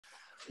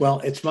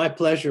Well, it's my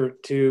pleasure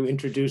to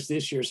introduce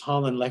this year's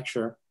Hollin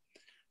Lecture,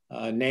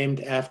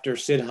 named after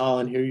Sid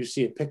Hollin. Here you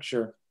see a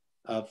picture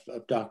of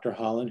Dr.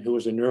 Hollin, who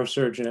was a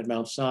neurosurgeon at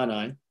Mount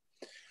Sinai.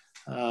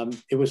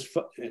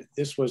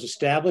 This was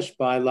established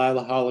by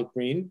Lila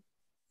Hollick-Green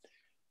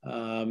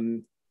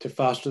to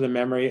foster the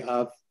memory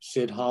of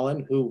Sid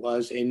Hollin, who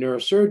was a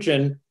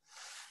neurosurgeon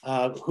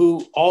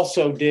who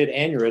also did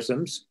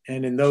aneurysms.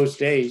 And in those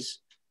days,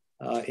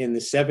 in the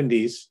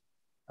 70s,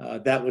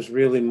 that was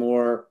really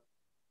more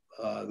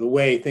the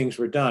way things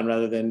were done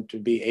rather than to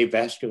be a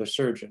vascular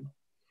surgeon.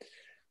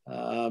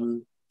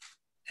 And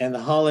the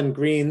Hollin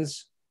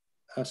Greens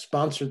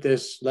sponsored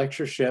this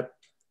lectureship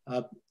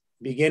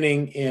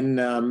beginning in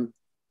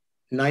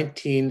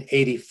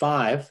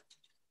 1985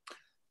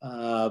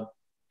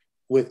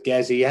 with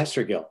Gazi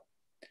Yassergil.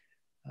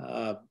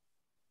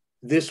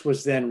 This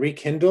was then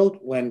rekindled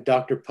when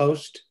Dr.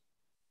 Post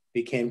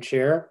became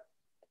chair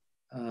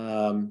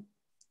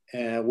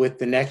with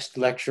the next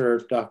lecturer,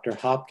 Dr.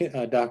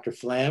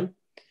 Flam.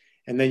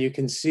 And then you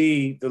can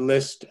see the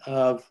list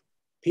of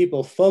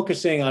people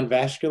focusing on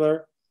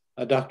vascular.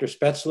 Dr.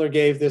 Spetzler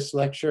gave this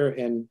lecture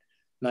in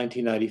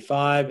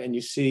 1995, and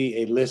you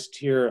see a list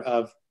here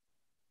of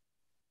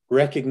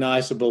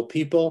recognizable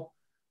people,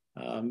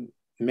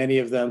 many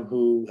of them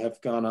who have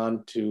gone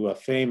on to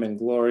fame and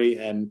glory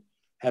and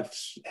have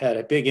had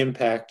a big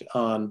impact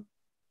on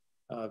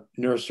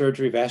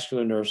neurosurgery,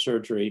 vascular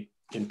neurosurgery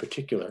in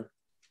particular.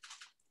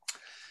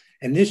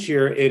 And this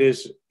year, it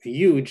is a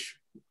huge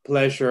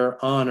pleasure,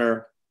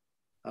 honor,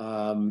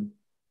 and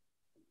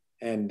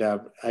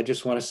I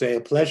just want to say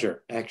a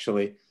pleasure,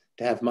 actually,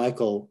 to have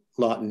Michael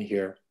Lawton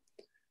here.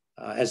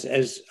 As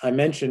I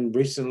mentioned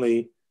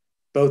recently,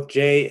 both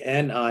Jay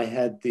and I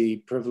had the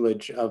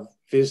privilege of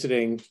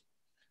visiting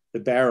the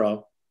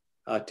Barrow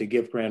to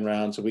give grand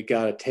rounds, and we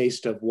got a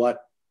taste of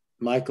what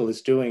Michael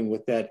is doing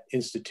with that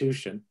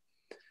institution.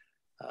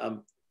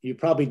 You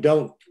probably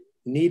don't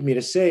need me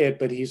to say it,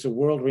 but he's a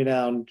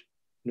world-renowned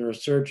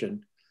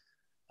neurosurgeon.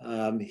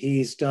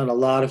 He's done a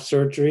lot of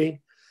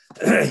surgery.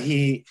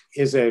 He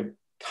is a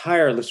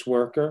tireless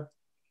worker,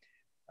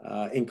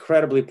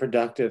 incredibly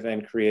productive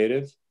and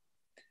creative.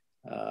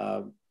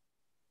 And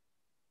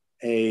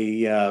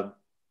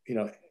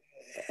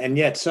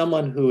yet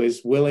someone who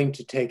is willing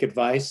to take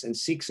advice and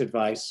seeks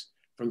advice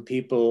from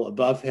people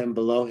above him,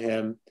 below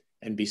him,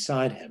 and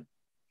beside him.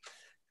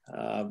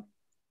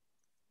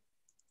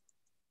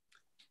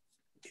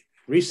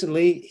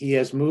 Recently, he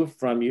has moved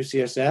from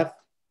UCSF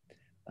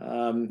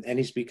and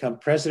he's become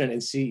president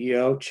and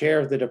CEO,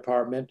 chair of the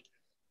department,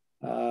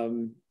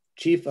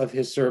 chief of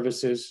his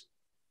services,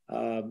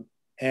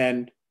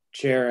 and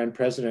chair and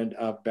president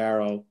of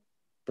Barrow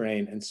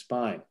Brain and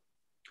Spine.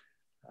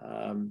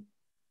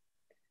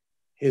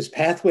 His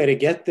pathway to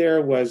get there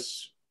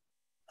was,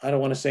 I don't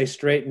want to say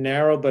straight and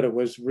narrow, but it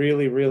was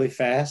really, really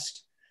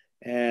fast.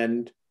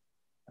 And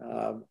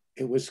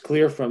it was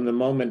clear from the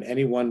moment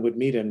anyone would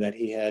meet him that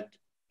he had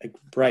a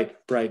bright,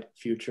 bright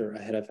future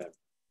ahead of him.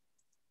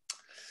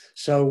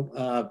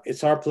 So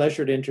it's our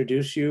pleasure to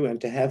introduce you and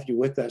to have you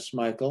with us,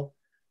 Michael.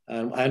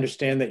 I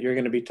understand that you're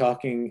going to be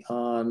talking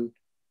on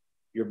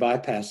your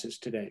bypasses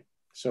today.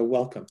 So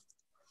welcome.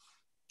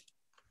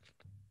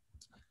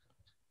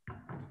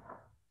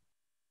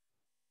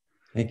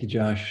 Thank you,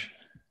 Josh.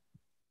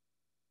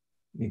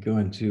 Let me go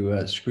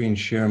into screen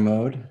share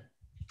mode.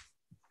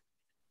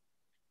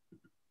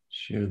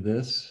 Share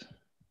this.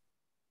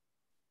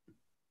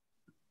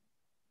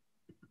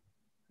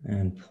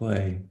 And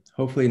play.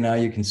 Hopefully now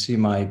you can see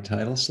my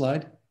title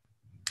slide.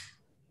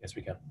 Yes,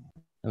 we can.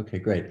 Okay,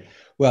 great.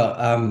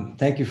 Well,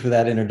 thank you for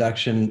that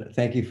introduction.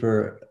 Thank you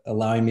for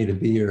allowing me to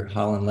be your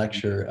Hollin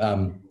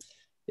lecture.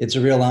 It's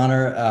a real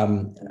honor.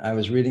 I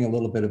was reading a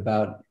little bit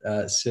about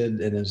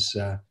Sid and his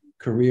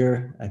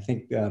career. I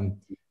think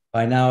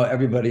by now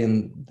everybody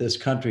in this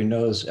country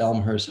knows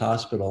Elmhurst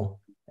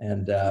Hospital,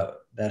 and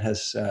that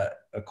has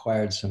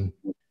acquired some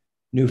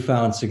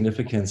newfound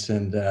significance.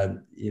 And,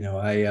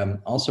 I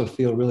also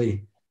feel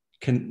really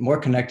more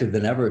connected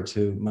than ever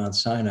to Mount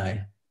Sinai,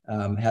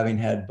 having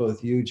had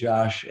both you,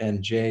 Josh,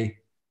 and Jay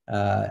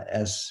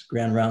as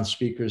grand round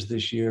speakers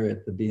this year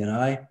at the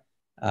BNI.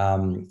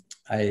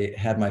 I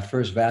had my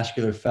first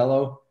vascular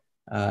fellow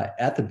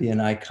at the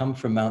BNI come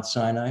from Mount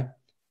Sinai.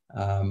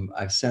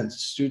 I've sent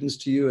students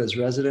to you as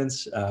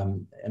residents,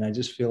 and I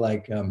just feel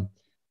like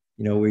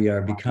we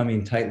are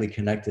becoming tightly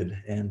connected.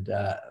 And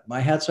my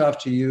hat's off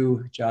to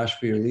you, Josh,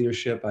 for your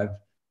leadership. I've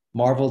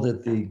marveled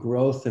at the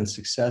growth and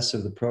success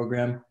of the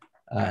program.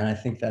 And I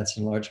think that's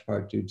in large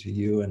part due to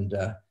you and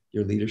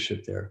your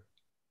leadership there.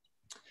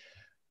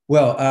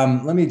 Well,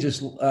 let me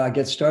just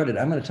get started.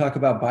 I'm going to talk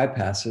about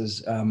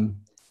bypasses.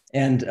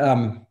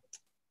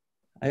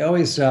 I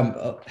always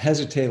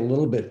hesitate a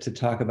little bit to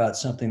talk about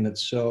something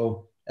that's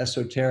so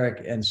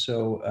esoteric and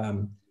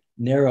so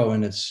narrow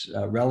in its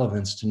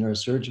relevance to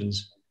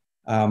neurosurgeons.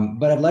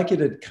 But I'd like you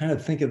to kind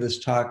of think of this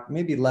talk,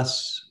 maybe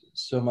less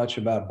so much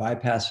about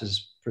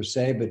bypasses per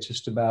se, but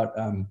just about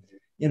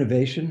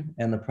innovation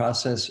and the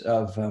process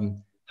of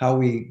how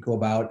we go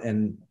about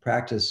and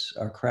practice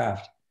our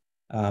craft.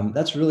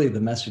 That's really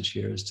the message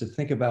here, is to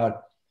think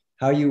about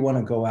how you want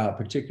to go out,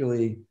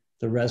 particularly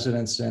the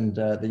residents and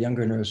the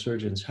younger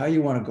neurosurgeons, how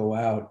you want to go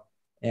out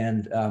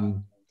and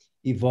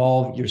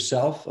evolve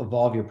yourself,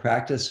 evolve your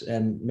practice,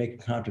 and make a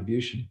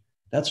contribution.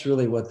 That's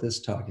really what this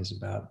talk is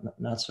about,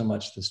 not so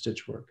much the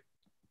stitch work.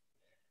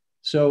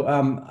 So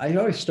I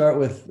always start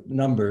with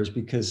numbers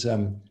because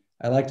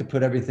I like to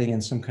put everything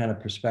in some kind of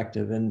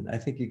perspective. And I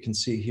think you can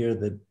see here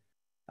that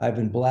I've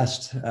been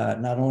blessed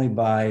not only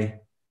by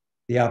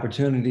the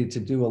opportunity to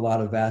do a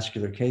lot of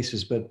vascular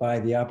cases, but by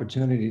the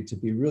opportunity to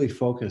be really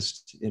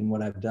focused in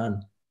what I've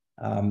done.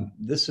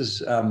 This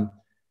is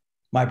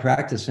my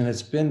practice, and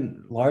it's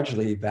been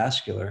largely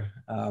vascular.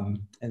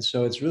 And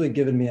so it's really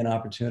given me an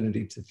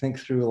opportunity to think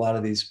through a lot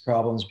of these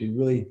problems, be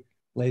really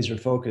laser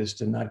focused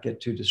and not get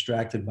too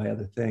distracted by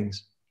other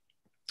things.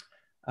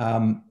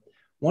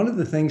 One of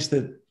the things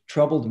that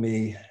troubled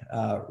me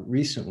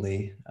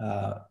recently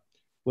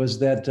was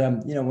that,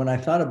 when I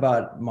thought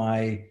about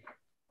my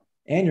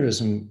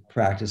aneurysm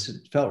practice,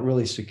 it felt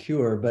really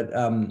secure, but,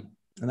 and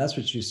that's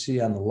what you see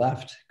on the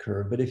left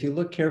curve. But if you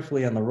look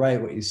carefully on the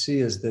right, what you see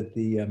is that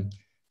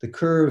the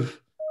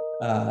curve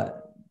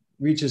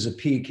reaches a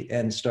peak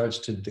and starts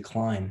to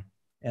decline.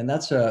 And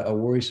that's a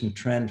worrisome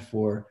trend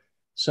for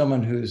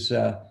someone who's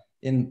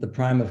in the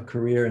prime of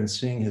career and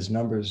seeing his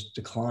numbers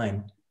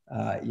decline.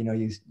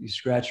 You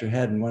scratch your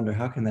head and wonder,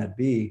 how can that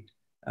be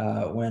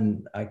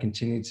when I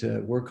continue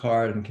to work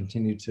hard and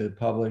continue to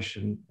publish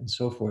and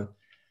so forth?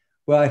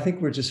 Well, I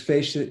think we're just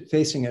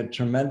facing a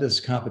tremendous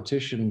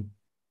competition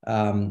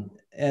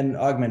and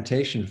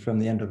augmentation from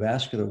the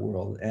endovascular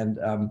world.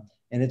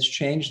 And it's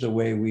changed the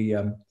way we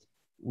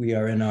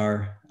are in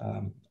our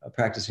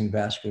practicing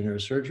vascular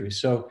neurosurgery.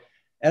 So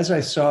as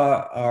I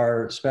saw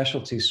our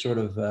specialty sort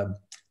of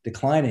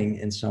declining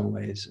in some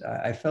ways,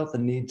 I felt the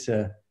need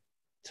to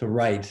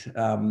write.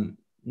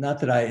 Not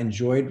that I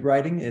enjoyed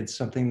writing. It's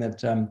something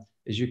that,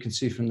 as you can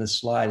see from this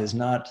slide, is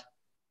not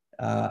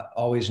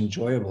always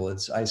enjoyable.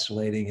 It's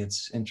isolating,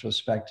 it's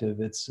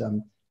introspective, it's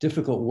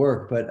difficult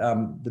work. But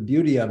the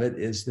beauty of it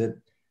is that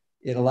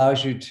it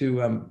allows you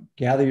to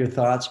gather your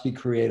thoughts, be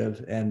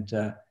creative,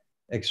 and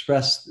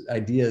express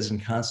ideas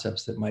and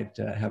concepts that might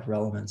have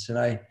relevance. And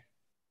I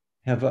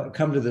have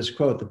come to this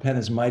quote, "The pen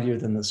is mightier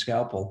than the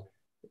scalpel,"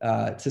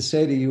 to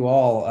say to you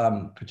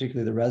all,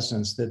 particularly the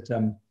residents,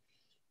 that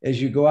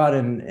as you go out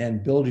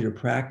and build your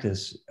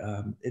practice,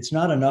 it's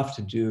not enough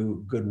to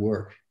do good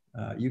work.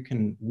 You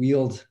can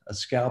wield a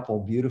scalpel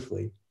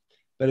beautifully,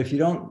 but if you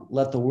don't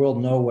let the world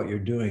know what you're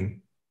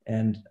doing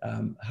and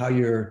how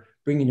you're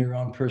bringing your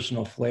own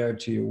personal flair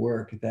to your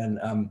work, then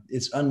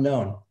it's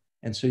unknown.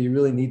 And so you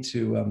really need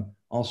to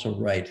also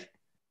write.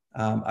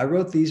 I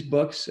wrote these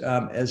books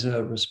as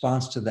a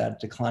response to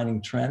that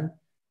declining trend,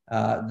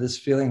 this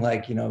feeling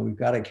like, we've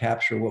got to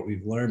capture what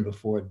we've learned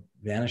before it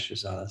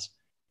vanishes on us.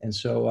 And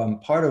so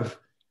part of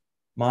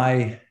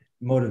my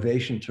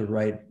motivation to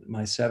write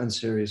my 7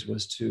 series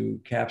was to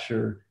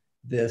capture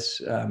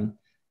this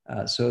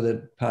so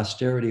that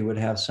posterity would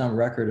have some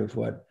record of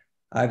what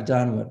I've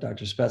done, what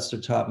Dr.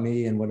 Spetzler taught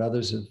me, and what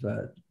others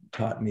have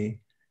taught me.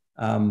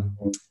 And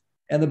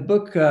the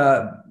book,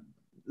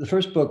 the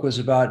first book was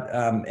about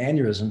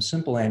aneurysm,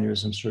 simple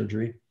aneurysm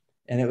surgery,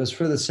 and it was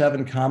for the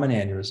 7 common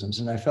aneurysms.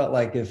 And I felt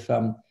like if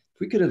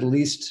we could at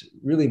least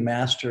really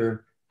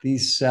master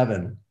these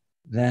 7,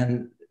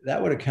 then that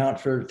would account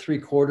for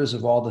 3/4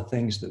 of all the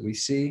things that we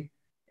see.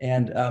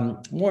 And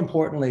more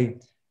importantly,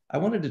 I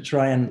wanted to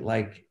try and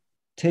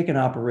take an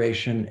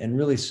operation and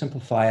really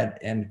simplify it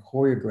and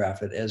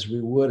choreograph it as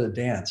we would a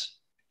dance.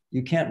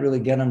 You can't really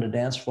get on the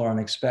dance floor and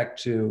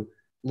expect to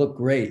look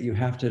great. You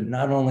have to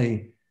not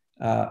only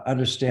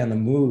understand the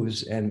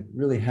moves and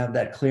really have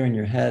that clear in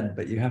your head,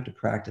 but you have to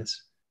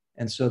practice.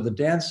 And so the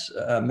dance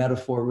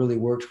metaphor really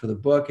worked for the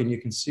book. And you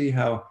can see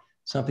how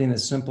something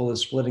as simple as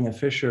splitting a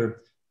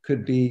fissure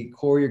could be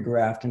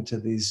choreographed into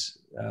these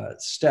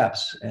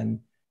steps. And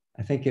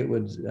I think it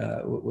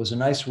was a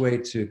nice way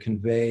to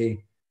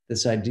convey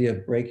this idea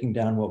of breaking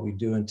down what we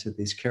do into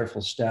these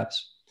careful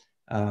steps,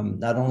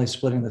 not only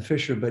splitting the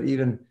fissure, but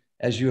even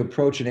as you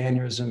approach an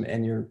aneurysm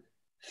and you're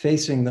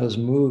facing those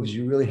moves,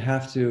 you really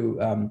have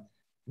to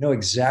know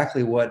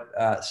exactly what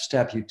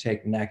step you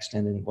take next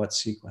and in what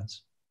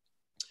sequence.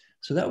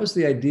 So that was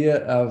the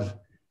idea of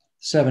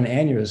 7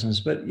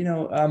 aneurysms. But,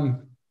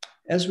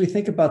 as we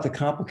think about the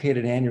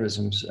complicated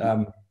aneurysms,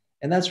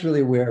 and that's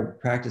really where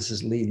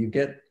practices lead.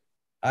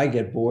 I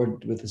get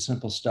bored with the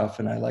simple stuff,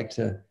 and I like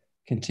to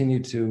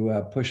continue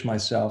to push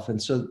myself.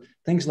 And so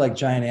things like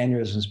giant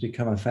aneurysms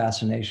become a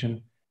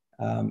fascination.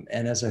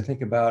 And as I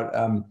think about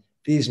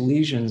these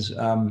lesions,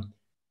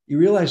 you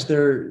realize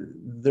they're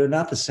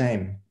not the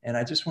same. And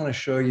I just want to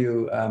show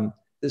you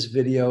this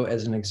video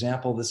as an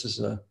example. This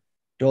is a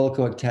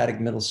dolichoectatic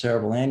middle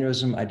cerebral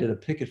aneurysm. I did a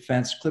picket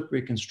fence clip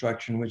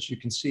reconstruction, which you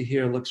can see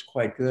here looks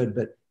quite good,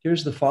 but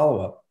here's the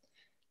follow-up.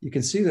 You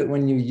can see that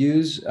when you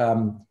use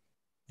are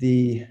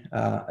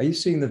you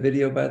seeing the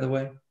video, by the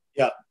way?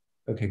 Yeah.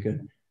 Okay,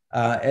 good.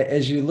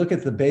 As you look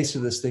at the base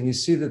of this thing, you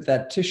see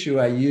that tissue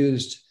I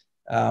used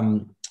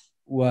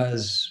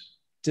was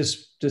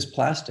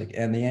dysplastic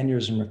and the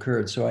aneurysm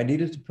recurred. So I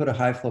needed to put a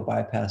high flow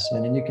bypass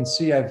in. And you can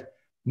see I've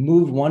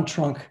moved one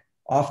trunk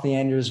off the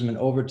aneurysm and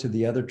over to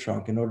the other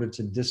trunk in order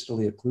to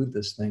distally occlude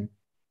this thing.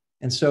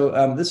 And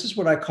so this is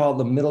what I call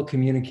the middle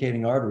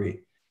communicating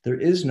artery. There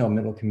is no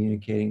middle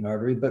communicating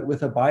artery, but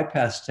with a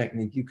bypass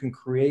technique, you can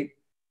create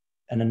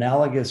an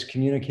analogous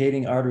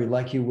communicating artery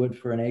like you would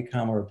for an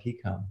ACOM or a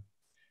PCOM.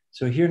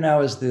 So here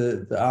now is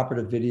the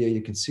operative video.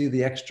 You can see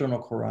the external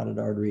carotid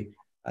artery.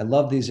 I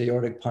love these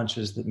aortic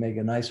punches that make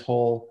a nice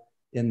hole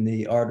in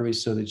the artery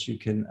so that you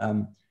can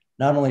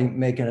not only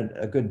make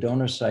a good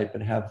donor site,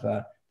 but have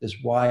this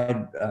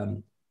wide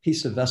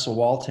piece of vessel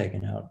wall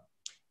taken out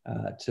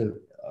to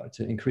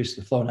increase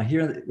the flow. Now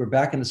here we're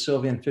back in the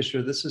Sylvian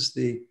fissure. This is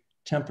the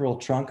temporal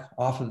trunk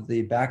off of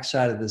the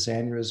backside of this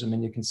aneurysm.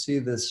 And you can see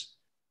this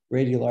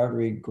radial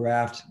artery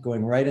graft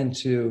going right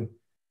into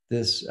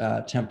this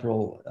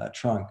temporal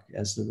trunk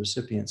as the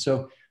recipient.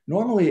 So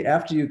normally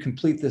after you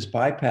complete this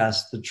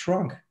bypass, the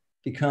trunk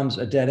becomes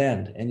a dead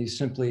end and you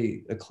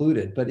simply occlude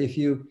it. But if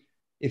you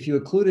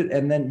occlude it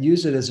and then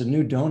use it as a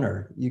new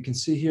donor, you can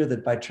see here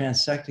that by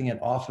transecting it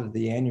off of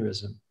the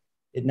aneurysm,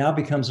 it now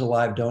becomes a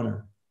live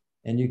donor.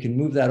 And you can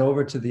move that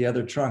over to the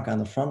other trunk on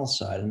the frontal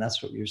side. And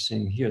that's what you're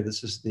seeing here.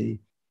 This is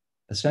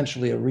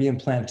essentially a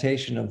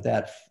reimplantation of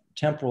that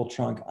temporal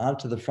trunk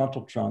onto the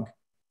frontal trunk.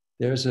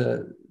 There's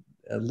a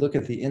look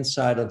at the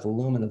inside of the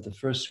lumen of the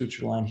first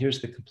suture line.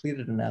 Here's the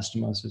completed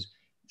anastomosis.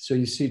 So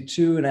you see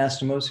two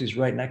anastomoses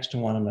right next to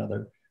one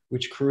another,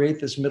 which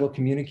create this middle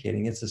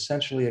communicating. It's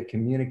essentially a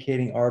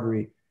communicating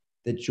artery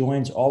that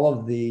joins all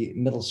of the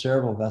middle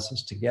cerebral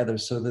vessels together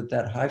so that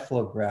that high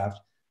flow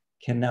graft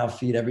can now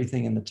feed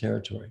everything in the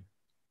territory.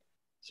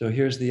 So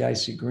here's the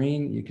icy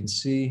green. You can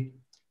see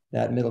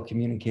that middle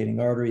communicating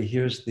artery.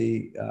 Here's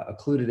the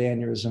occluded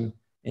aneurysm,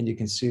 and you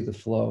can see the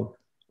flow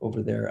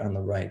over there on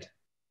the right.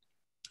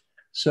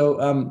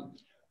 So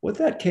what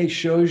that case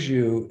shows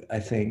you, I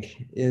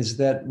think, is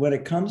that when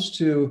it comes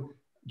to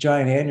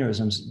giant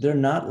aneurysms, they're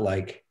not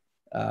like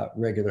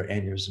regular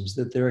aneurysms,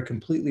 that they're a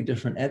completely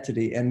different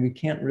entity, and we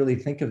can't really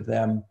think of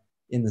them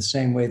in the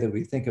same way that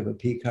we think of a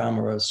PCOM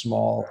or a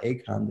small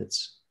ACOM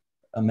that's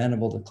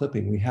amenable to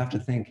clipping. We have to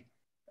think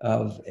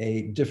of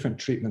a different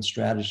treatment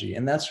strategy.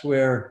 And that's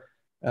where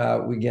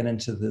we get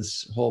into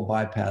this whole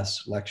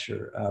bypass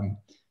lecture.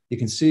 You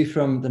can see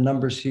from the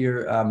numbers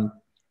here,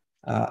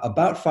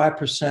 about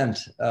 5%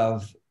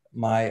 of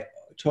my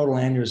total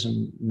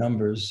aneurysm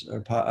numbers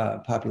or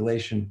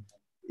population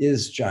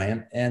is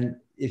giant. And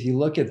if you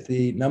look at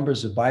the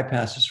numbers of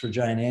bypasses for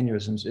giant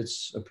aneurysms,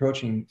 it's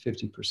approaching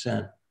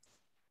 50%.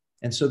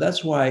 And so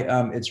that's why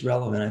it's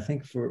relevant. I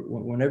think for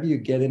whenever you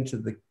get into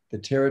the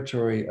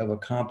territory of a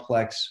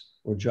complex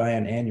or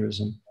giant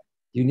aneurysm,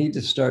 you need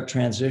to start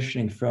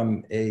transitioning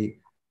from a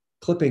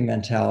clipping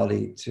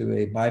mentality to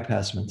a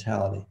bypass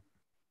mentality.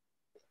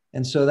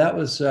 And so that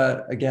was,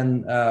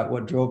 again,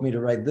 what drove me to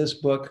write this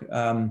book.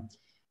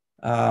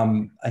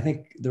 I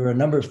think there were a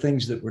number of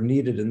things that were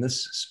needed in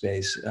this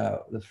space.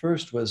 The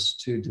first was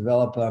to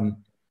develop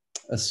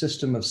a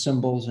system of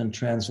symbols and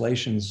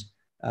translations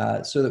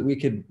so that we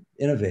could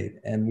innovate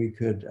and we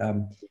could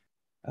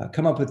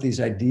come up with these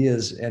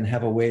ideas and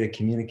have a way to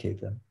communicate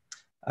them.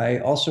 I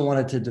also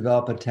wanted to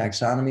develop a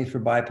taxonomy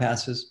for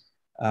bypasses.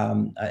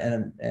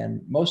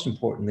 And most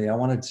importantly, I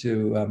wanted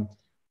to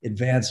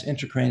advance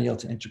intracranial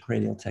to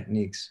intracranial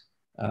techniques,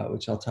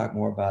 which I'll talk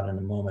more about in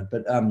a moment.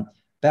 But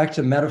back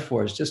to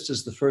metaphors, just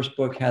as the first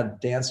book had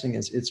dancing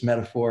as its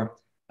metaphor,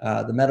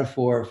 the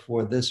metaphor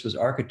for this was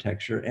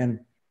architecture. And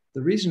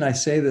the reason I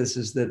say this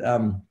is that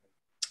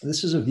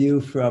this is a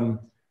view from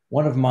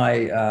one of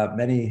my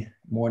many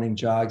morning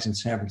jogs in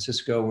San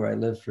Francisco, where I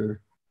lived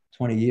for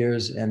 20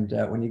 years. And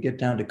when you get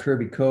down to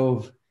Kirby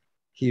Cove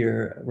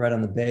here, right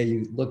on the bay,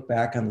 you look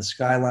back on the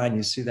skyline,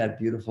 you see that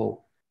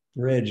beautiful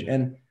bridge.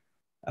 And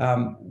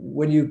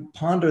when you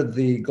ponder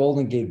the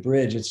Golden Gate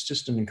Bridge, it's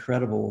just an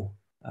incredible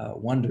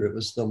wonder. It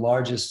was the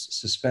largest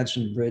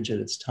suspension bridge at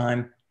its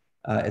time.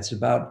 It's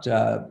about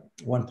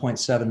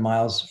 1.7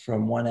 miles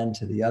from one end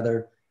to the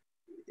other.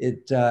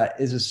 It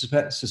is a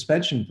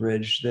suspension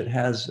bridge that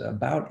has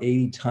about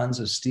 80 tons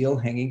of steel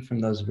hanging from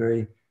those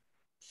very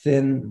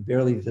thin,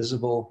 barely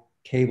visible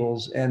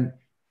cables. And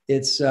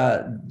it's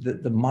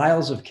the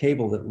miles of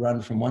cable that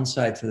run from one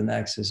side to the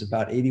next is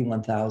about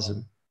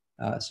 81,000.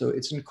 So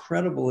it's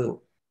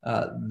incredible,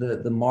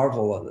 the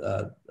marvel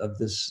of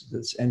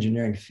this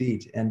engineering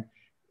feat. And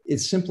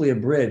it's simply a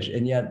bridge.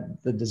 And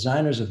yet the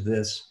designers of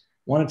this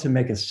wanted to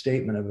make a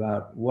statement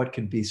about what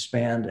could be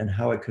spanned and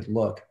how it could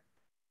look.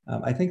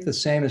 I think the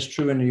same is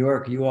true in New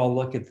York. You all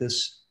look at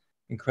this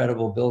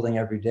incredible building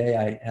every day.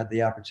 I had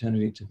the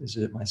opportunity to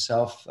visit it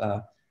myself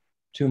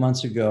 2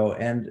 months ago.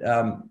 And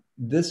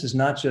this is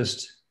not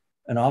just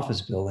an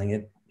office building.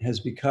 It has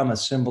become a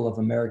symbol of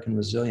American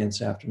resilience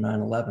after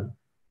 9/11.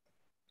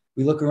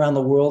 We look around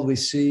the world, we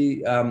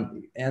see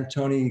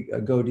Antoni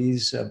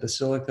Gaudi's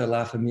Basilica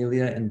La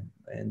Familia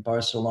in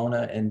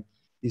Barcelona, and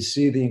you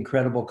see the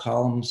incredible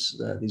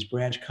columns, these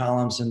branch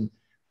columns. And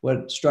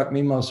what struck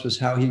me most was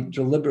how he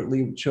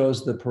deliberately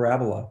chose the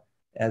parabola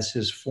as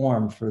his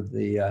form for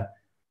the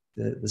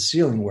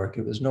ceiling work.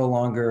 It was no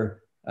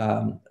longer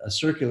a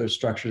circular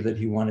structure that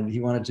he wanted. He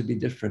wanted to be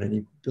different, and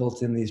he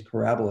built in these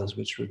parabolas,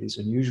 which were these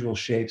unusual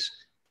shapes.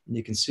 And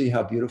you can see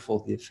how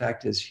beautiful the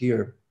effect is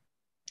here.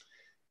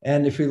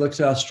 And if we look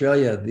to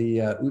Australia, the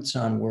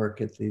Utsan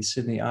work at the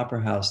Sydney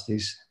Opera House,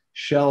 these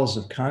shells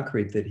of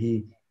concrete that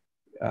he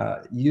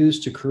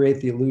used to create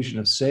the illusion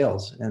of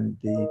sails and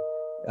the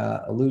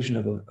illusion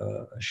of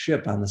a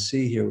ship on the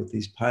sea here with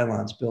these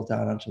pylons built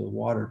out onto the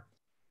water.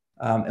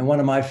 And one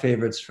of my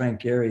favorites,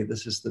 Frank Gehry,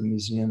 this is the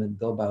museum in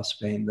Bilbao,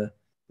 Spain, the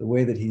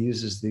way that he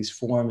uses these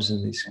forms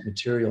and these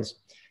materials.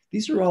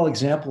 These are all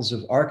examples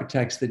of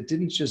architects that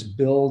didn't just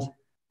build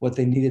what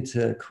they needed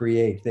to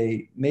create.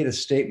 They made a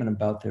statement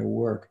about their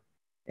work.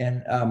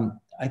 And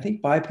I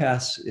think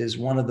bypass is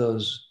one of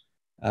those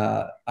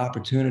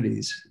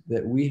opportunities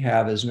that we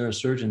have as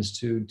neurosurgeons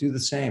to do the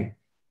same.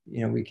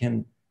 You know, we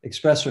can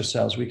express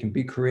ourselves, we can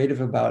be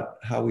creative about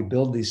how we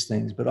build these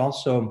things, but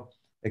also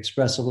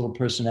express a little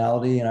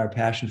personality and our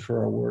passion for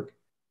our work,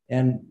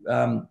 and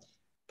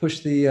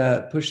push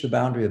the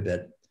boundary a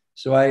bit.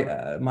 So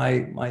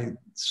my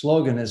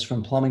slogan is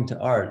from plumbing to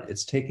art.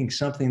 It's taking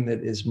something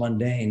that is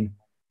mundane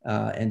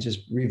and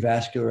just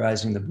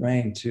revascularizing the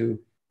brain to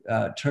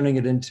turning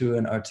it into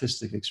an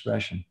artistic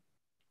expression.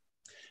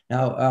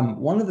 Now,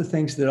 one of the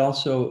things that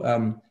also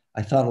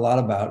I thought a lot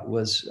about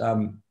was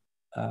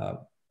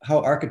how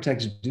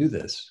architects do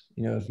this.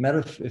 You know,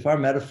 if our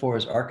metaphor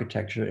is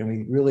architecture, and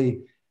we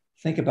really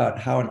think about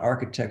how an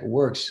architect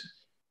works,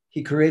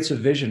 he creates a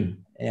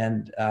vision,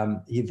 and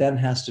he then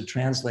has to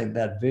translate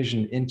that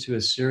vision into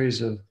a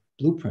series of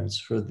blueprints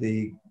for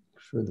the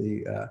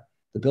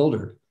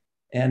builder.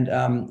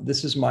 And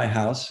this is my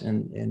house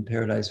in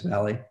Paradise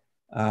Valley,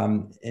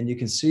 and you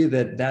can see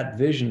that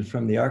vision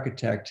from the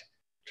architect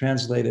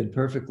translated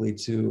perfectly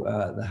to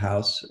the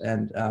house,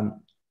 and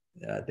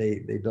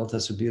they built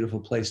us a beautiful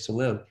place to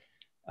live.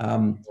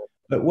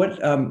 But what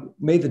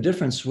made the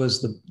difference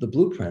was the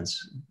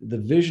blueprints, the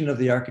vision of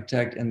the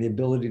architect, and the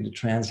ability to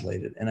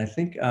translate it. And I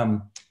think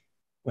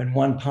when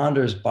one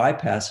ponders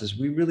bypasses,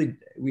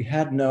 we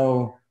had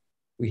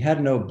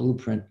no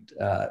blueprint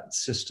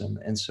system.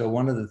 And so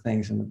one of the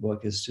things in the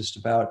book is just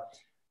about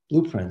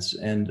blueprints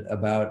and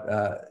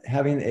about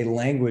having a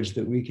language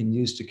that we can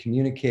use to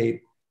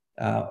communicate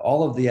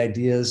all of the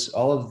ideas,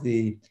 all of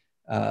the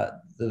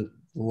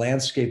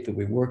landscape that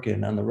we work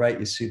in. On the right,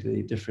 you see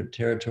the different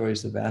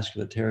territories, the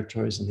vascular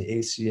territories, and the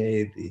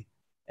ACA, the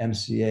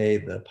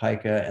MCA, the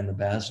pica, and the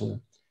basilar.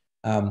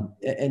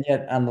 And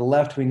yet on the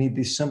left, we need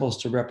these symbols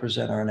to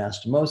represent our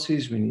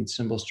anastomoses. We need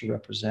symbols to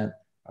represent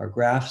our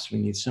grafts. We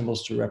need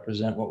symbols to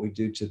represent what we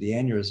do to the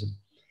aneurysm.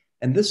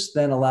 And this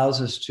then allows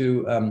us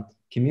to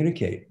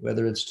communicate,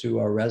 whether it's to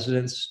our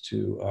residents,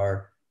 to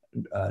our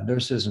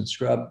nurses and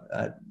scrub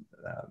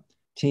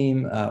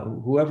team,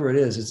 whoever it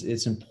is.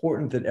 It's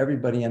important that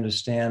everybody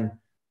understand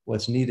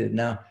what's needed.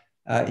 Now,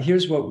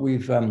 here's what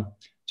we've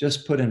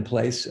just put in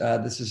place.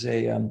 This is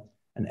an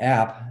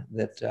app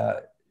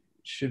that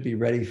should be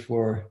ready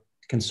for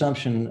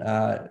consumption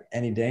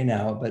any day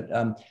now. But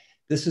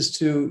this is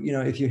to, you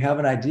know, if you have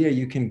an idea,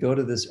 you can go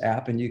to this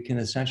app and you can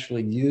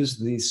essentially use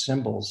these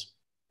symbols.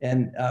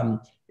 And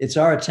it's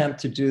our attempt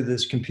to do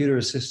this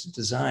computer-assisted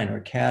design,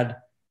 or CAD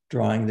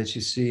drawing, that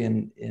you see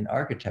in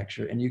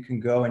architecture. And you can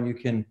go and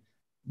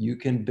you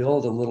can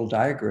build a little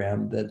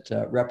diagram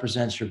that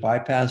represents your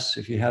bypass.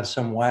 If you have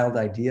some wild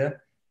idea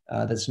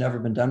that's never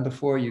been done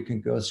before, you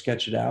can go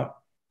sketch it out.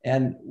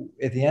 And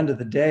at the end of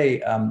the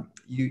day,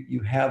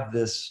 you have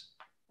this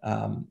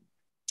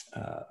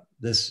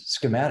this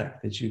schematic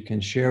that you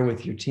can share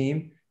with your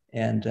team,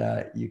 and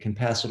you can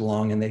pass it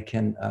along, and they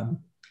can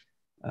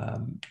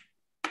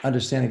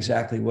understand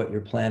exactly what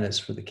your plan is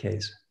for the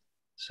case.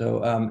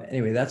 So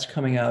anyway, that's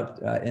coming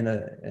out in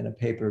a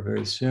paper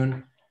very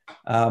soon.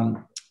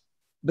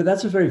 But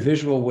that's a very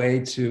visual way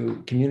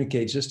to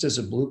communicate, just as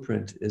a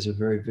blueprint is a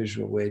very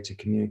visual way to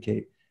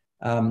communicate.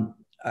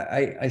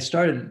 I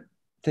started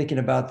thinking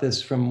about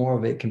this from more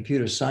of a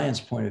computer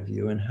science point of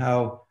view, and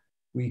how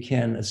we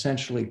can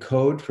essentially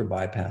code for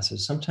bypasses.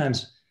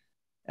 Sometimes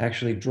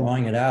actually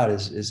drawing it out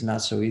is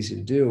not so easy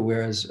to do,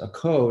 whereas a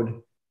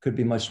code could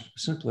be much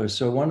simpler.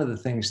 So one of the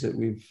things that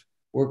we've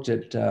worked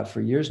at for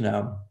years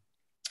now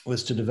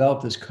was to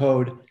develop this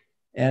code.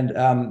 And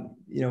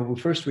you know,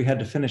 first we had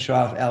to finish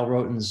off Al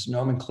Roten's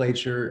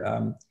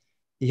nomenclature.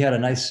 He had a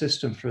nice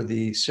system for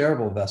the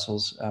cerebral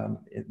vessels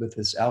with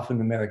this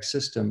alphanumeric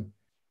system.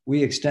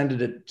 We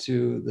extended it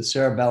to the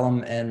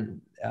cerebellum and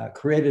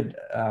created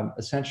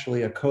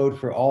essentially a code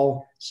for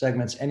all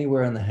segments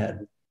anywhere in the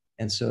head.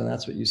 And so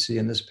that's what you see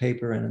in this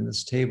paper and in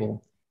this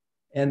table.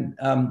 And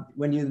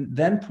when you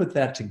then put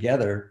that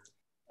together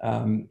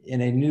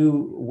in a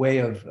new way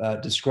of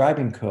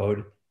describing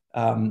code,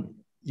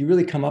 you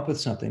really come up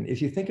with something.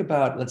 If you think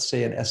about, let's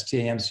say, an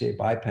STA-MCA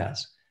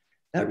bypass,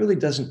 that really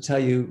doesn't tell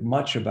you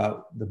much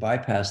about the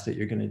bypass that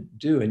you're going to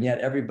do. And yet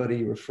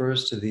everybody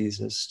refers to these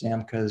as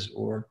STAMCAs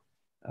or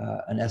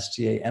an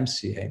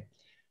STA-MCA.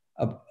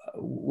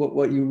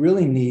 What you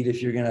really need,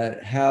 if you're going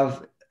to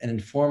have an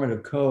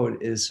informative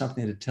code is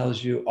something that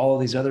tells you all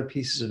of these other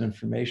pieces of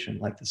information,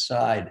 like the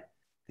side,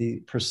 the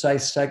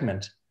precise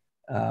segment,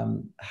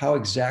 how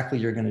exactly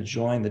you're going to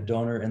join the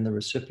donor and the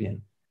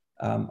recipient.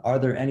 Are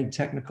there any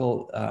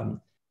technical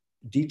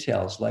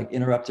details like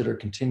interrupted or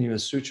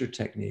continuous suture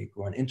technique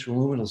or an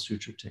interluminal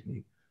suture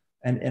technique?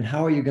 And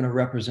how are you going to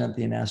represent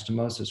the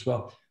anastomosis?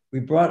 Well, we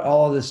brought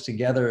all of this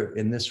together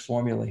in this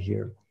formula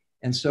here.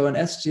 And so an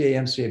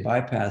STA-MCA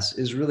bypass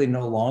is really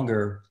no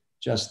longer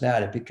just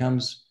that. It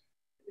becomes,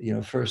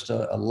 first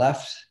a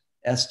left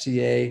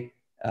STA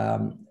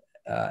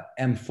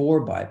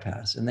M4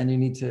 bypass, and then you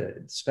need to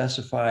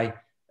specify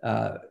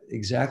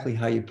exactly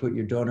how you put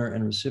your donor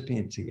and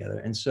recipient together.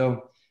 And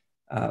so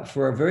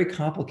for a very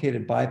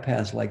complicated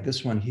bypass like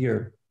this one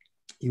here,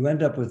 you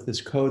end up with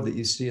this code that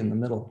you see in the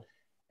middle.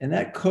 And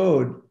that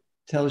code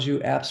tells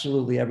you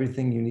absolutely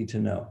everything you need to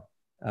know.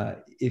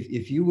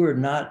 If you were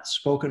not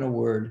spoken a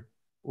word,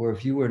 or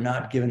if you were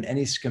not given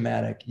any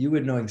schematic, you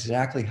would know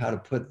exactly how to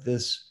put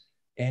this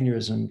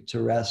aneurysm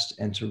to rest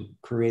and to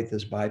create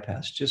this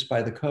bypass just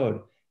by the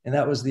code. And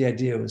that was the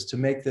idea, was to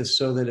make this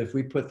so that if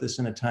we put this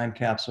in a time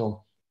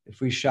capsule,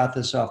 if we shot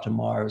this off to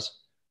Mars,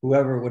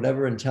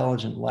 whatever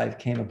intelligent life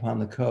came upon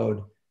the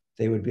code,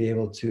 they would be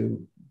able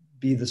to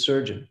be the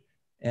surgeon.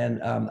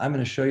 And I'm going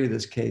to show you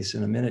this case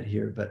in a minute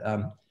here. But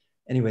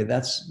anyway,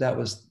 that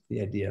was the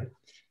idea.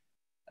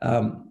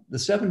 The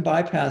 7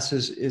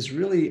 bypasses is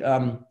really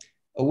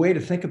a way to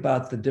think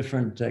about the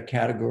different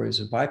categories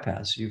of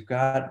bypass. You've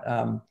got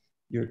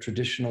your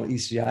traditional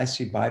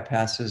ECIC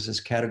bypasses as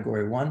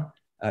category 1.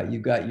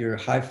 You've got your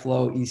high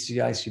flow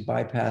ECIC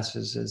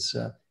bypasses as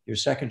your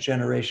second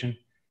generation.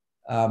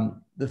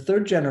 The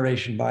third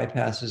generation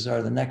bypasses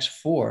are the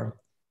next 4,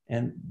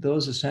 and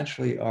those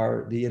essentially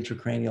are the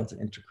intracranial to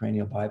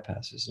intracranial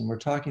bypasses. And we're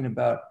talking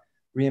about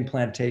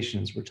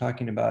reimplantations. We're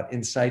talking about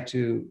in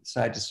situ,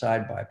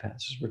 side-to-side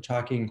bypasses. We're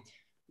talking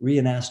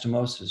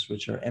reanastomoses,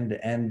 which are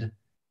end-to-end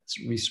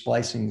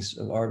resplicings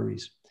of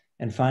arteries.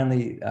 And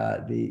finally,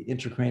 the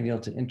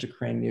intracranial to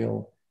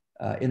intracranial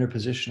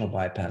interpositional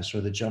bypass,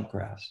 or the jump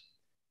grafts.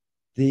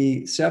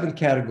 The 7th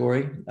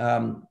category,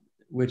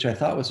 which I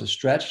thought was a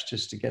stretch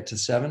just to get to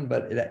 7,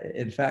 but it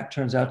in fact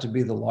turns out to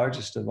be the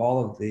largest of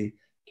all of the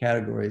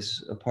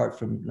categories apart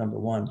from number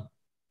 1,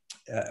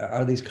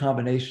 are these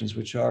combinations,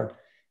 which are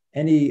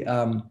any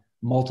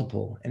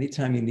multiple.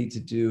 Anytime you need to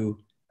do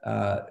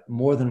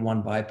more than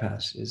 1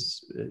 bypass,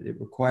 it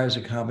requires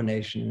a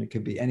combination, and it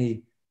could be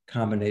any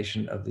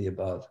combination of the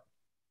above.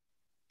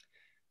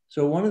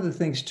 So one of the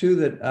things too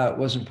that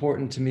was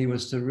important to me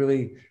was to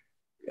really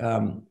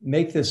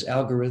make this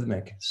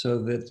algorithmic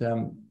so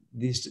that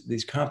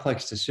these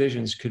complex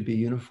decisions could be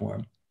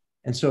uniform.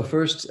 And so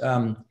first,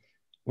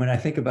 when I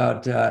think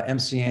about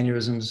MC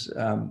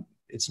aneurysms,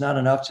 it's not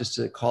enough just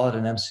to call it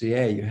an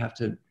MCA. You have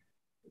to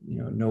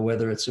know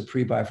whether it's a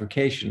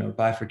pre-bifurcation or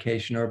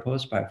bifurcation or a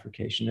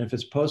post-bifurcation. If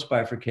it's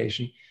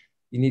post-bifurcation,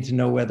 you need to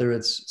know whether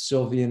it's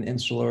Sylvian,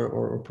 insular,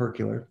 or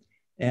opercular.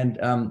 And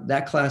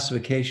that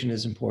classification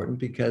is important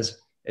because,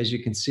 as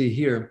you can see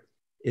here,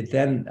 it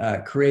then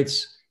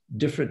creates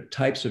different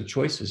types of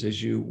choices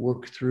as you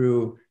work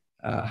through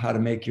how to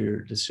make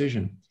your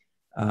decision.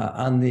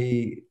 On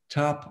the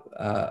top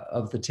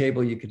of the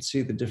table, you can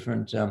see the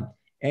different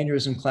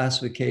aneurysm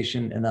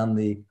classification, and on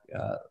the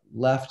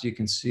left, you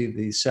can see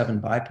the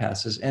 7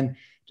 bypasses. And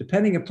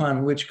depending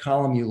upon which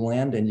column you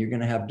land in, you're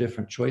going to have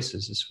different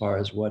choices as far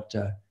as what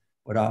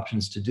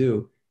options to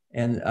do.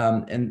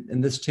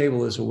 And this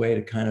table is a way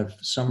to kind of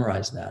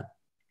summarize that.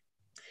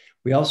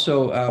 We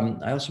also,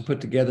 I also put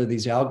together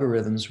these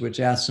algorithms which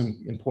ask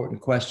some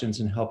important questions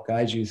and help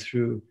guide you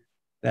through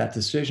that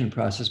decision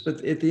process.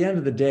 But at the end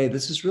of the day,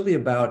 this is really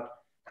about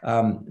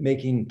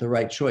making the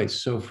right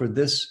choice. So for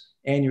this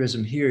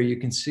aneurysm here, you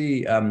can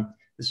see,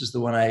 this is the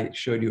one I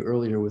showed you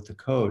earlier with the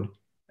code.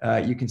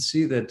 You can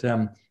see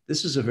that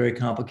this is a very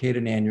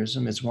complicated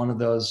aneurysm. It's one of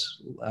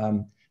those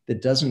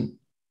that doesn't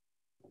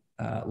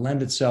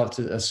lend itself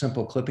to a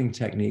simple clipping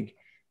technique.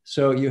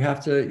 So you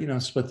have to,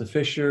 split the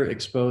fissure,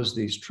 expose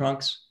these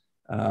trunks.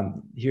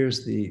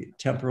 Here's the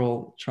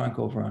temporal trunk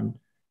over on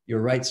your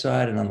right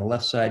side, and on the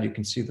left side, you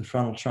can see the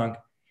frontal trunk.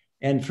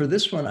 And for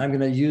this one, I'm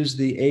going to use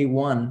the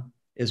A1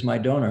 as my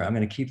donor. I'm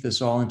going to keep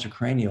this all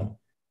intracranial,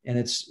 and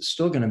it's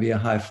still going to be a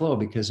high flow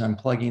because I'm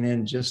plugging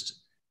in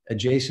just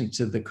adjacent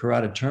to the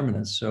carotid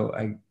terminus. So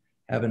I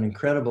have an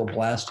incredible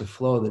blast of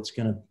flow that's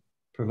going to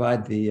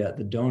provide the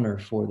donor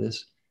for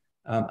this.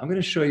 I'm going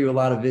to show you a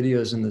lot of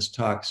videos in this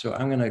talk, so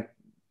I'm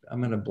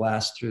going to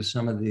blast through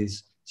some of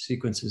these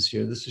sequences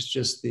here. This is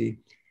just the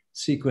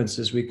sequence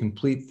as we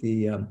complete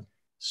the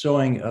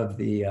sewing of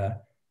the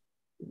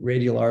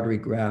radial artery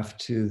graft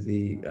to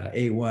the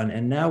A1.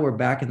 And now we're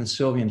back in the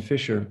Sylvian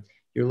fissure.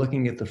 You're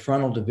looking at the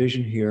frontal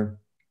division here.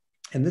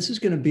 And this is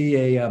going to be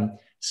a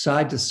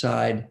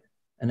side-to-side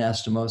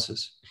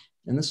anastomosis.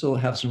 And this will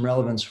have some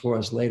relevance for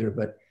us later,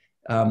 but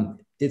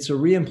it's a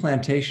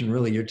reimplantation,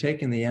 really. You're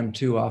taking the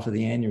M2 off of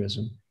the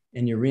aneurysm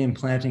and you're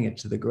reimplanting it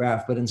to the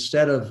graft. But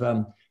instead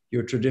of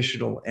your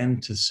traditional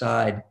end to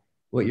side,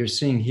 what you're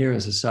seeing here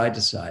is a side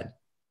to side.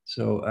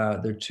 So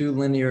they're two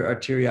linear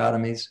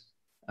arteriotomies.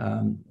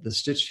 The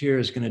stitch here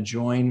is going to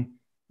join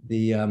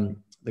the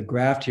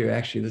graft here.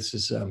 Actually, this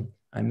is,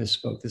 I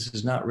misspoke. This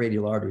is not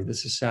radial artery.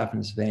 This is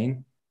saphenous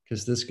vein,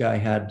 because this guy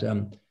had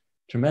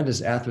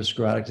tremendous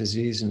atherosclerotic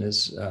disease in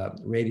his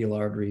radial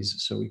arteries,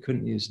 so we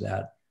couldn't use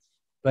that.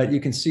 But you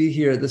can see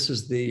here, this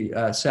is the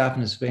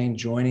saphenous vein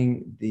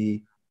joining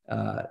the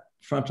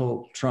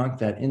frontal trunk,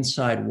 that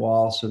inside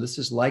wall. So this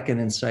is like an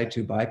in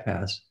situ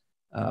bypass,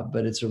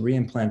 but it's a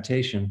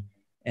reimplantation.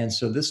 And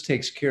so this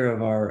takes care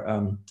of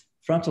our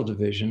frontal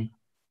division.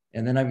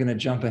 And then I'm going to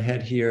jump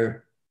ahead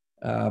here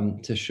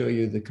to show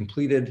you the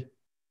completed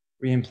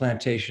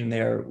reimplantation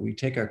there. We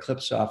take our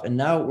clips off, and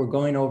now we're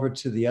going over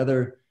to the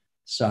other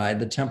side,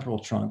 the temporal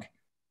trunk.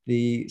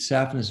 The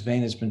saphenous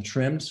vein has been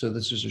trimmed, so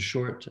this is a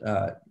short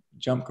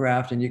jump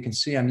graft, and you can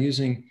see I'm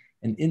using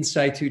an in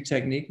situ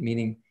technique,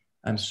 meaning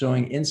I'm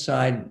sewing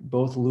inside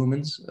both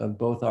lumens of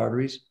both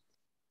arteries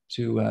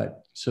to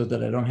so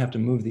that I don't have to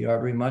move the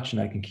artery much,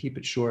 and I can keep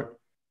it short.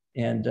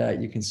 And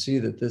you can see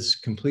that this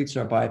completes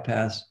our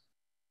bypass.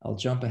 I'll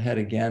jump ahead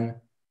again,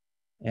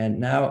 and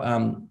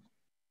now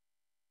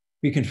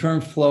we confirm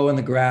flow in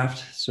the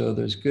graft, so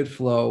there's good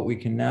flow. We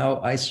can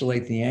now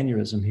isolate the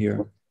aneurysm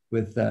here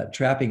with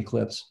trapping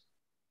clips.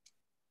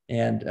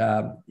 And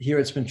here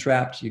it's been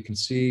trapped. You can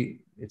see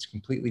it's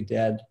completely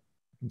dead.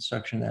 You can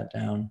suction that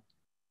down.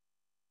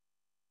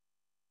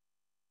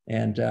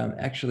 And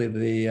actually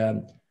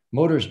the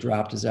motors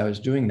dropped as I was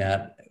doing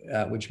that,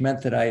 which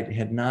meant that I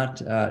had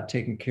not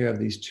taken care of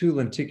these two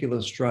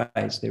lenticular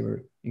strides. They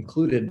were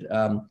included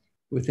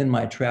within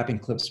my trapping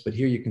clips, but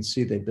here you can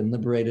see they've been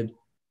liberated.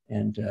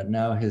 And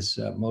now his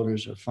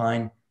motors are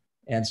fine.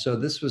 And so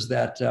this was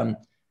that,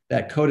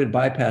 that coded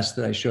bypass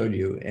that I showed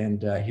you.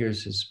 And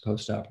here's his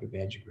postoperative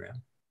angiogram.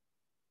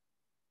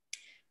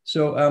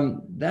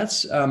 So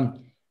that's kind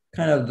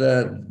of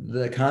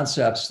the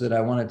concepts that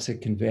I wanted to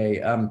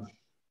convey.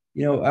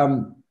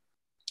 When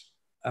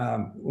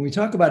we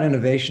talk about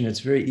innovation, it's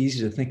very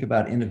easy to think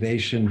about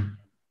innovation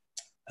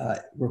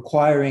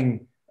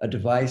requiring a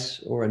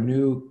device or a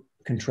new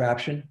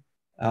contraption.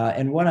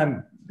 And what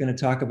I'm going to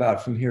talk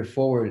about from here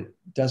forward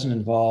doesn't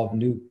involve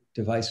new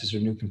devices or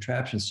new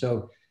contraptions.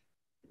 So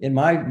in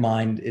my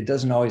mind, it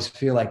doesn't always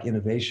feel like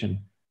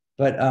innovation.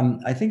 But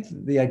I think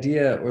the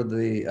idea or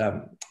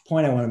the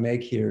point I want to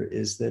make here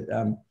is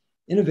that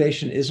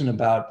innovation isn't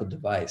about the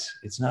device.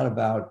 It's not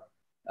about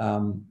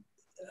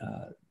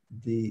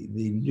the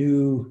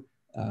new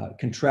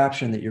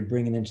contraption that you're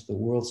bringing into the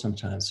world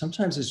sometimes.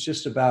 Sometimes it's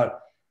just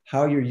about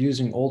how you're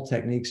using old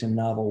techniques in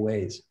novel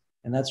ways.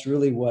 And that's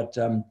really what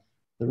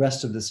the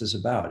rest of this is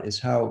about, is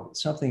how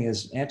something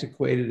as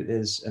antiquated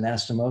as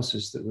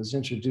anastomosis that was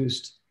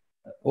introduced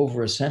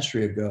over a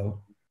century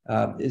ago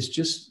is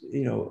just,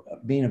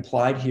 being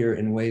applied here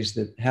in ways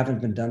that haven't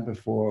been done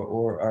before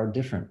or are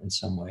different in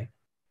some way.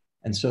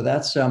 And so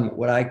that's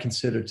what I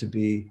consider to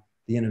be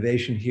the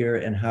innovation here,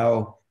 and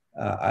how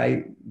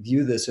I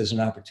view this as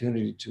an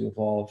opportunity to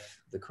evolve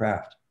the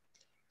craft.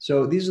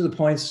 So these are the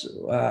points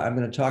I'm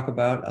going to talk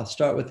about. I'll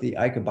start with the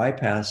ICA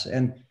bypass.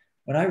 And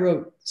when I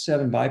wrote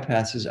 7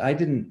 bypasses, I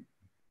didn't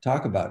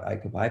talk about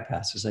ICA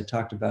bypasses. I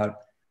talked about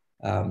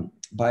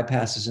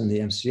bypasses in the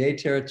MCA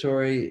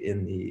territory,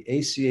 in the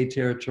ACA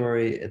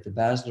territory, at the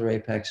basilar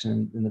apex,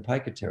 and in the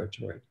pica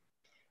territory.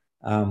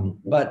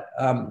 But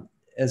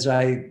as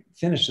I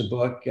finished the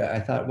book, I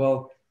thought,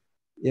 well,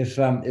 if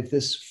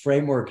this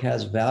framework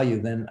has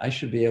value, then I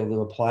should be able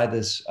to apply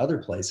this other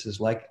places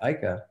like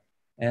ICA.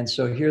 And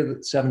so here are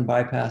the 7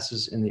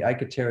 bypasses in the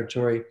ICA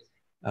territory.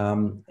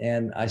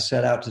 And I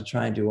set out to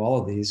try and do all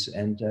of these.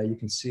 And you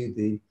can see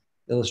the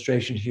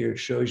illustration here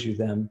shows you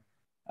them.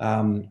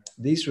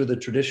 These were the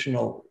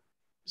traditional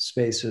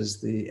spaces,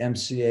 the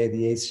MCA,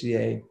 the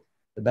ACA,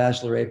 the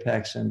basilar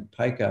apex, and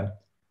pica.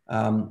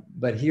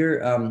 But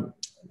here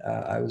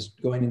I was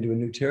going into a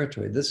new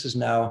territory. This is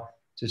now,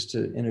 just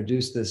to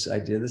introduce this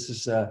idea, this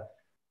is a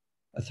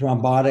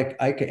thrombotic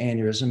ICA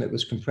aneurysm. It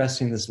was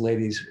compressing this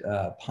lady's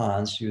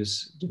pons. She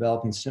was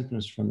developing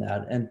symptoms from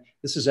that. And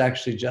this is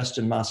actually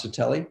Justin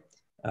Massatelli,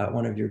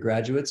 one of your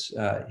graduates.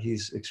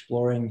 He's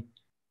exploring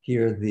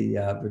here the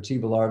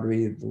vertebral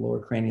artery, the lower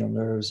cranial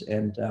nerves.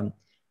 And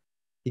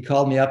he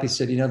called me up. He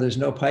said, there's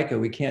no pica.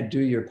 We can't do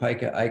your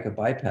pica ICA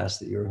bypass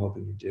that you were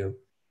hoping to do.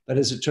 But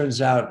as it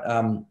turns out,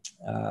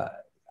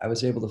 I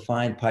was able to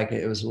find pica.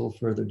 It was a little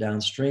further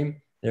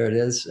downstream. There it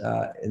is.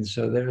 And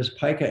so there's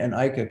pica and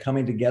ICA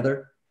coming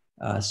together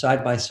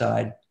side by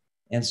side.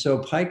 And so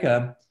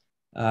pica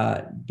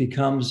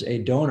becomes a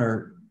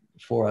donor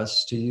for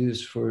us to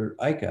use for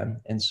ICA.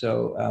 And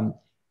so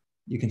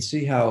you can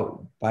see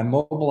how by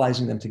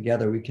mobilizing them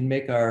together, we can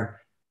make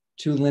our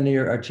 2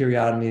 linear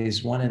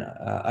arteriotomies, one in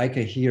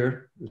ICA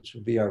here, which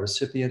will be our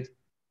recipient,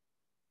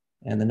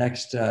 and the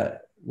next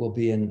will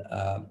be in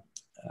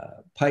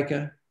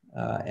pica.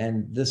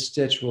 And this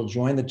stitch will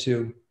join the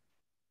 2.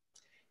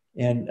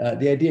 And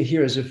the idea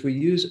here is if we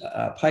use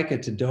pica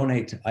to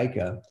donate to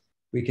ICA,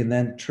 we can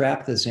then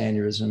trap this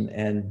aneurysm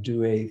and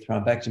do a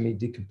thrombectomy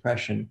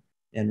decompression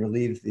and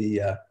relieve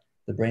the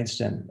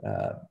brainstem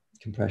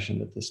compression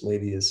that this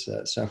lady is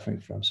suffering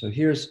from. So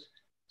here's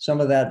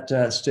some of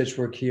that stitch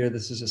work here.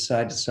 This is a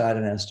side-to-side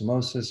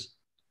anastomosis.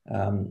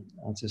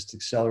 I'll just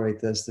accelerate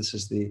this. This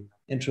is the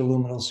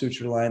intraluminal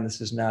suture line.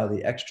 This is now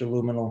the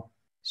extraluminal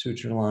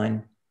suture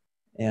line.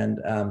 And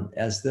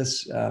as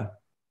this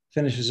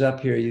finishes up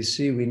here, you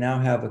see we now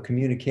have a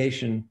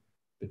communication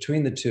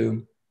between the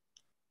two,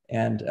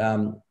 and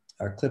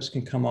our clips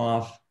can come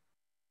off.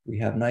 We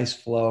have nice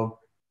flow.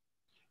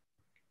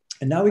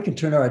 And now we can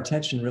turn our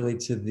attention really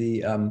to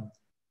the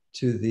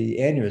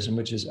aneurysm,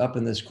 which is up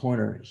in this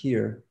corner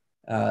here.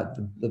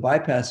 The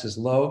bypass is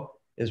low.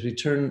 As we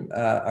turn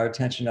our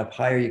attention up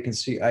higher, you can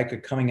see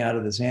ICA coming out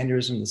of this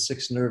aneurysm. The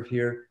sixth nerve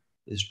here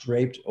is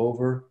draped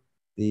over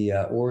the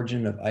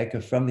origin of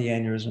ICA from the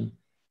aneurysm.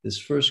 This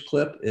first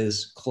clip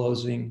is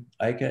closing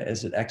ICA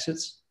as it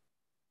exits.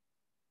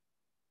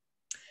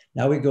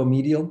 Now we go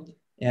medial.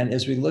 And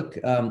as we look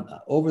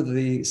over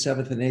the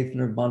seventh and eighth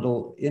nerve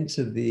bundle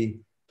into the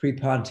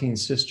prepontine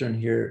cistern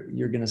here,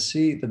 you're going to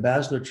see the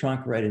basilar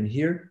trunk right in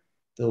here.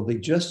 There'll be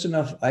just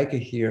enough ICA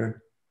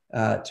here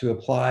to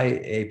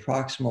apply a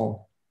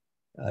proximal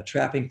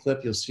trapping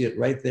clip. You'll see it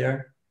right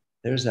there.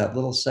 There's that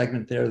little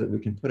segment there that we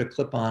can put a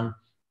clip on.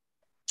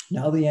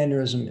 Now the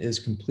aneurysm is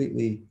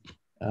completely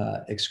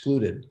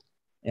excluded.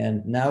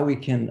 And now we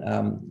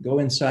can go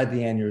inside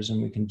the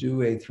aneurysm. We can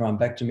do a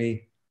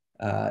thrombectomy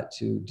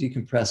to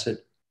decompress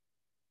it.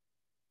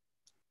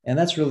 And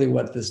that's really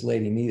what this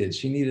lady needed.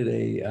 She needed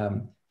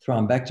a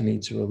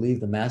thrombectomy to relieve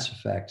the mass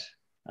effect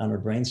on her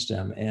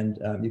brainstem. And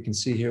you can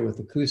see here with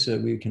the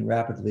CUSA, we can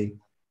rapidly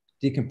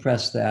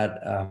decompress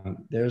that.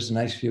 There's a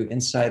nice view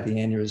inside the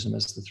aneurysm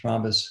as the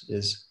thrombus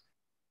is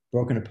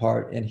broken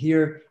apart. And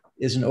here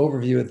is an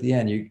overview at the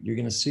end. You're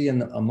going to see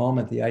in a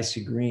moment the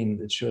icy green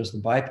that shows the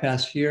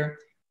bypass here,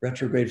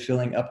 retrograde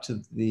filling up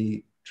to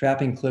the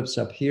trapping clips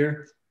up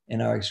here,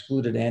 and our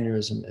excluded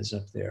aneurysm is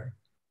up there.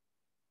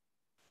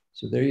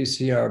 So there you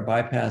see our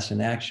bypass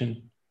in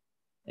action.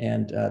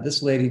 And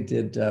this lady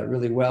did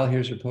really well.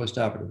 Here's her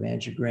postoperative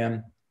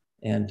angiogram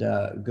and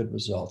good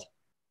result.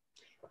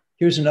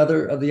 Here's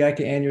another of the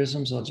ICA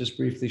aneurysms. I'll just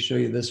briefly show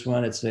you this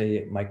one. It's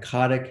a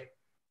mycotic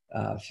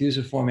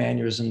fusiform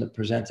aneurysm that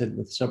presented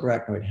with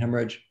subarachnoid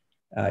hemorrhage.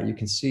 You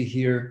can see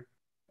here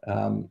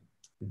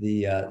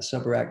the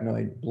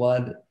subarachnoid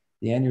blood.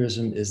 The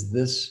aneurysm is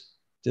this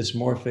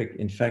dysmorphic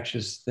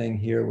infectious thing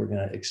here. We're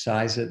going to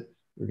excise it.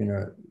 We're going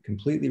to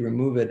completely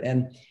remove it.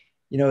 And,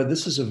 you know,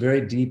 this is a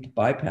very deep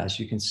bypass.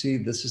 You can see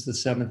this is the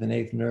seventh and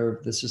eighth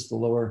nerve. This is the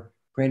lower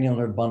cranial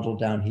nerve bundle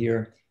down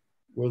here.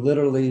 We're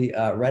literally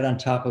right on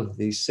top of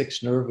the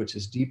sixth nerve, which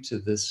is deep to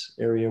this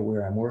area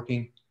where I'm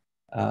working.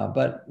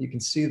 But you can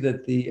see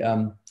that the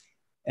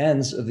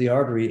ends of the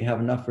artery have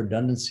enough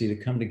redundancy to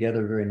come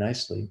together very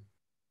nicely.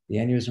 The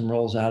aneurysm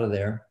rolls out of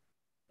there,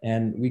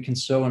 and we can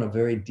sew in a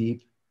very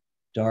deep,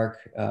 dark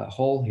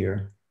hole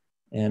here,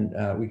 and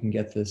we can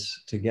get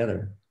this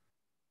together.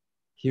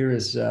 Here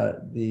is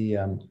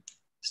the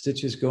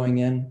stitches going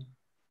in.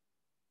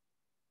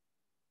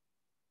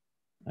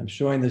 I'm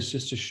showing this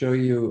just to show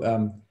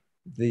you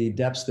the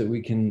depths that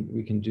we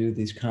can do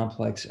these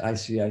complex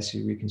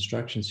IC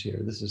reconstructions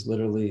here. This is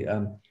literally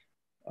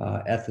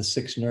at the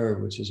sixth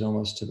nerve, which is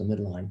almost to the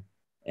midline.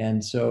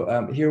 And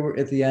so here we're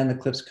at the end, the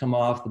clips come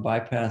off, the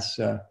bypass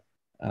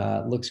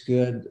looks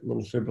good, a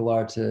little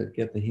fibrillar to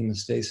get the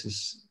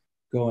hemostasis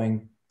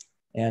going.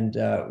 And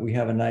we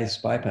have a nice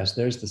bypass.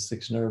 There's the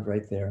sixth nerve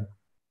right there.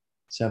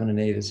 7 and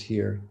 8 is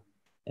here.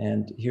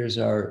 And here's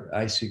our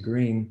IC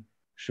green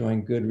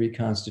showing good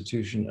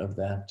reconstitution of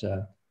that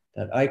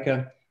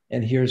ICA.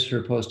 And here's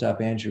her post-op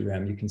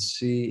angiogram. You can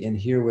see in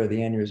here where the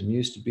aneurysm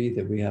used to be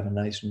that we have a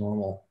nice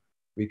normal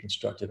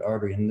reconstructed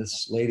artery. And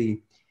this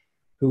lady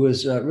who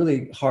was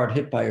really hard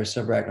hit by her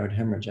subarachnoid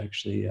hemorrhage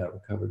actually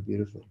recovered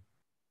beautifully.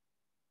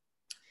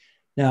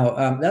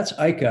 Now, that's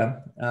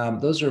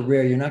ICA. Those are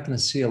rare. You're not going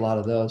to see a lot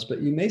of those,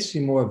 but you may see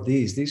more of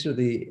these. These are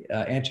the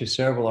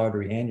anterocerebral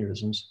artery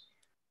aneurysms.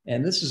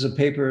 And this is a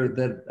paper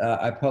that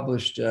I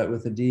published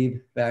with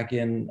Adib back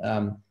in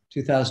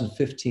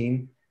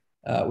 2015.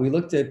 We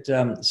looked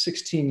at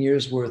 16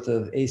 years worth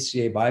of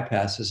ACA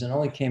bypasses and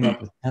only came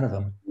up with 10 of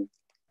them.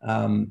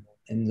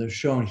 And they're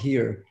shown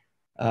here.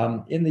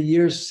 In the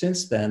years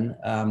since then,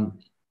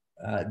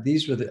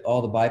 these were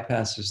all the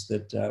bypasses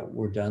that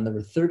were done. There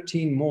were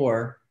 13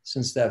 more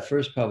since that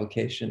first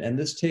publication. And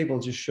this table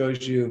just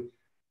shows you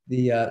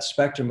the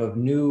spectrum of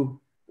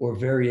new or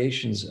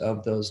variations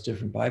of those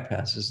different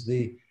bypasses.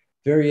 The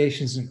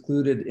variations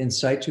included in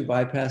situ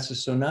bypasses,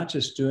 so not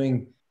just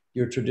doing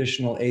your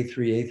traditional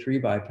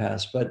A3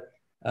 bypass, but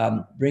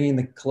bringing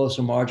the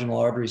callosal marginal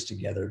arteries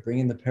together,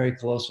 bringing the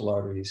pericallosal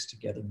arteries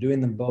together,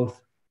 doing them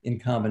both in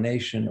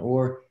combination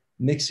or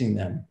mixing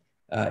them.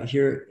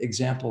 Here,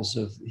 examples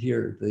of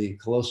the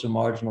callosal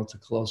marginal to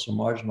callosal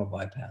marginal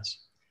bypass.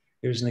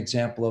 Here's an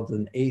example of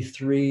an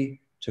A3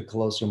 to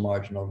callosal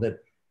marginal that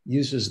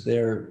uses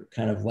their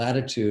kind of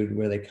latitude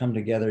where they come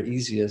together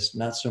easiest,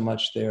 not so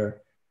much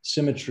their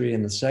symmetry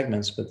in the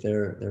segments, but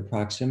their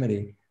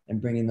proximity, and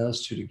bringing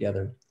those two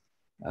together.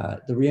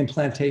 The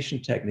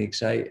reimplantation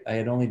techniques, I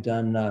had only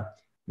done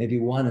maybe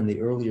one in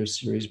the earlier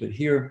series, but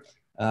here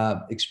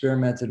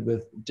experimented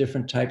with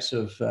different types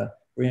of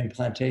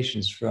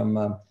reimplantations from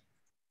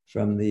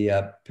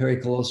the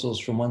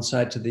pericallosals from one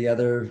side to the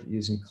other,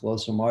 using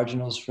callosal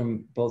marginals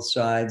from both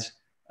sides,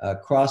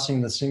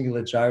 crossing the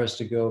cingulate gyrus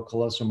to go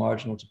callosal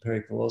marginal to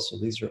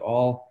pericallosal. These are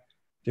all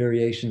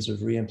variations of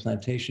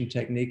reimplantation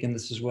technique, and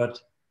this is what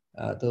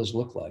those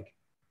look like.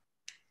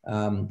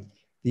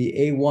 The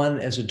A1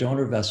 as a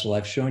donor vessel,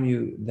 I've shown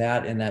you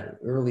that in that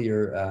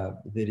earlier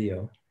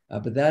video,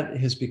 but that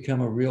has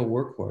become a real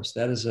workhorse.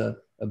 That is a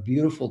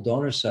beautiful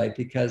donor site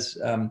because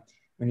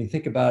when you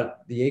think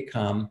about the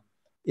ACOM,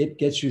 it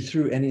gets you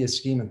through any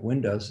ischemic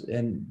windows,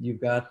 and you've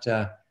got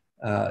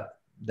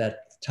that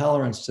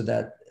tolerance to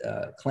that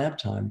clamp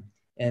time.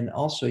 And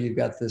also you've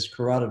got this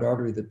carotid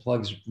artery that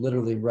plugs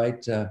literally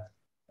right,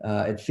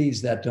 it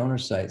feeds that donor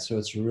site. So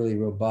it's a really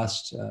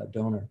robust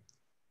donor.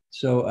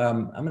 So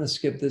I'm going to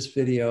skip this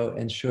video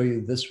and show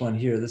you this one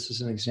here. This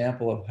is an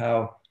example of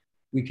how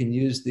we can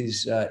use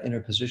these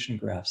interposition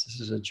grafts. This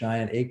is a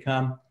giant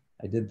ACOM.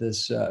 I did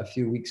this a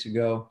few weeks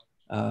ago.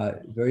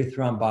 Very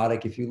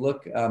thrombotic. If you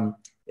look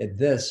at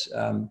this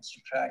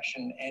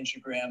subtraction,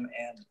 angiogram,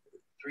 and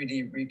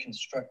 3D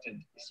reconstructed.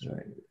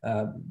 Sorry.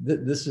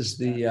 This is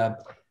the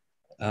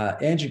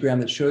angiogram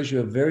that shows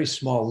you a very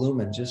small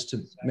lumen, just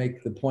to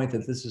make the point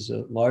that this is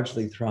a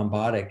largely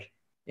thrombotic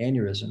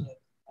aneurysm.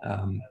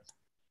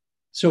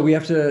 So we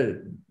have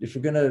to, if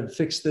we're going to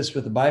fix this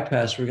with a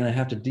bypass, we're going to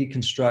have to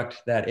deconstruct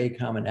that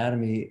ACOM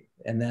anatomy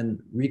and then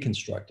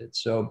reconstruct it.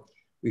 So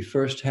we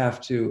first have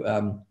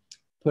to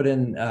put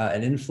in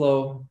an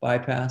inflow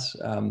bypass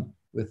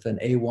with an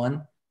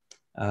A1.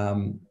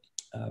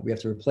 We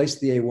have to replace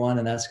the A1,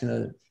 and that's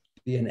going to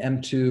be an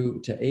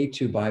M2 to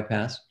A2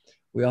 bypass.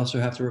 We also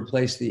have to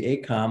replace the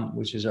ACOM,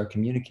 which is our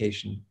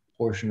communication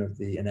portion of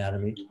the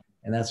anatomy,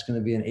 and that's going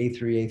to be an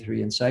A3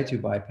 in situ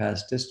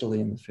bypass distally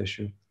in the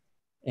fissure.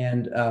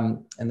 And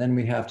then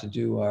we have to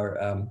do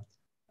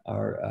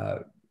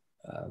our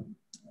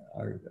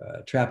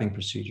trapping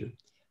procedure.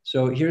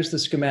 So here's the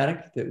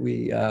schematic that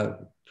we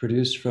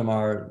produced from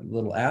our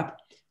little app.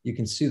 You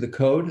can see the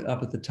code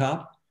up at the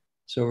top.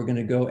 So we're going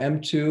to go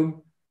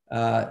M2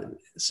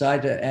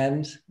 side to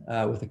end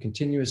with a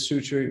continuous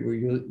suture.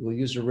 We'll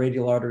use a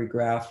radial artery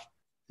graft.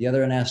 The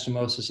other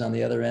anastomosis on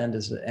the other end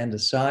is the end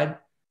aside.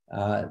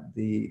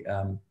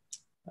 The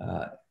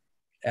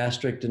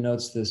asterisk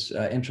denotes this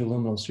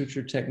intraluminal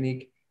suture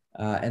technique.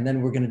 And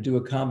then we're going to do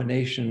a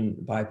combination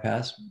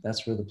bypass.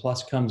 That's where the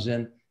plus comes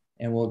in.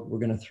 And we're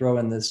going to throw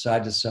in this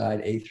side to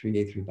side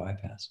A3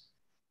 bypass.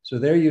 So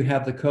there you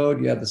have the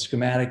code, you have the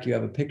schematic, you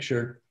have a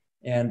picture,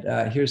 and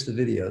here's the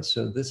video.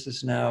 So this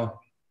is now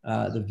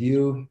the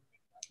view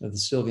of the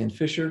sylvian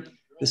fissure.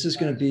 This is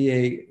going to be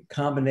a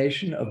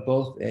combination of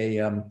both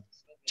a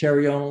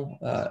pterional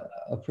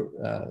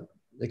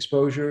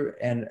exposure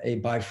and a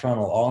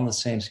bifrontal, all in the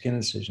same skin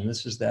incision.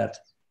 This is that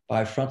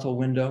bifrontal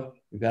window.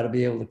 We've got to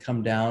be able to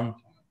come down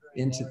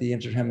into the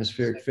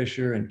interhemispheric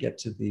fissure and get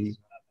to the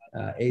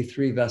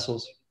A3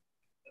 vessels.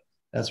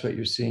 That's what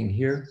you're seeing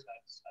here.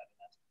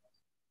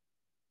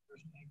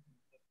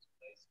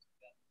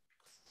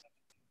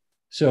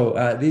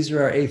 So these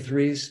are our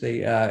A3s.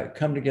 They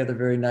come together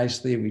very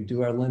nicely. We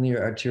do our linear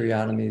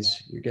arteriotomies.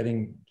 You're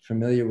getting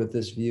familiar with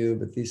this view,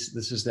 but this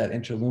is that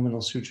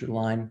interluminal suture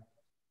line,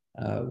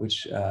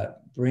 which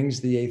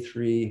brings the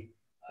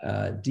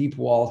A3 deep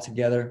wall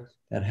together.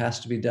 That has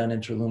to be done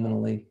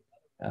interluminally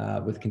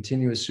with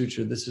continuous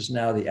suture. This is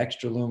now the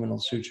extraluminal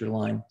suture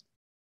line,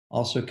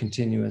 also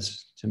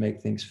continuous to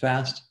make things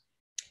fast.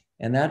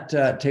 And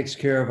that takes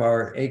care of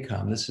our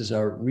ACOM. This is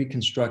our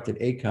reconstructed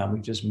ACOM.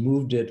 We just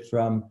moved it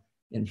from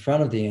in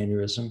front of the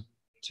aneurysm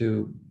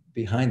to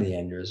behind the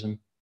aneurysm.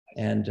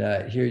 And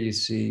here you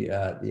see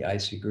the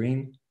icy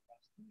green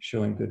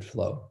showing good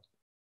flow.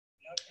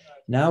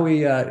 Now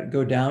we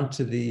go down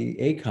to the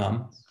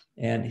ACOM,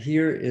 and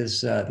here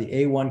is the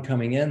A1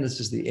 coming in. This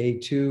is the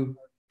A2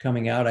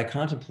 coming out. I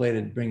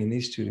contemplated bringing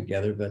these two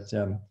together, but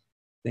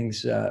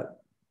things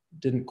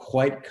didn't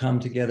quite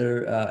come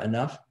together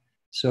enough.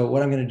 So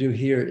what I'm going to do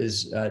here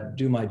is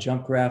do my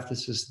jump graft.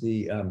 This is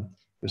the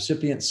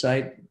recipient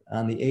site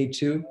on the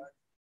A2.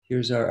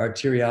 Here's our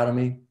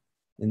arteriotomy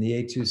in the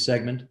A2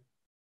 segment.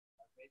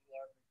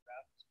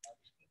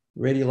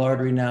 Radial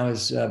artery now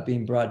is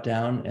being brought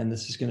down, and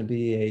this is going to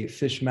be a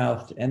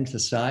fish-mouthed end to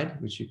side,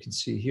 which you can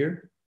see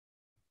here.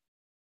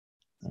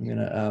 I'm going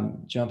to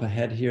jump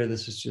ahead here.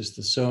 This is just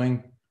the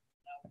sewing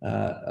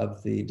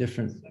of the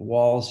different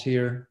walls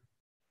here.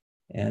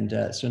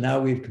 And so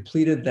now we've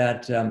completed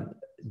that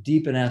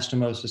deep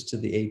anastomosis to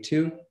the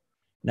A2.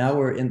 Now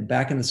we're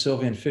back in the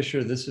sylvian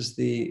fissure. This is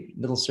the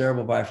middle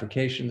cerebral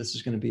bifurcation. This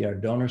is going to be our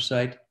donor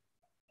site.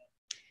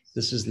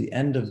 This is the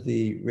end of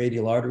the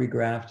radial artery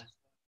graft.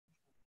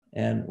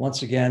 And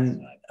once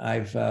again,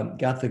 I've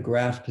got the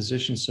graft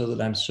positioned so that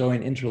I'm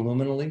sewing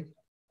intraluminally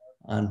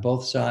on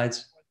both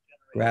sides,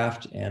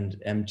 graft and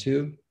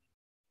M2.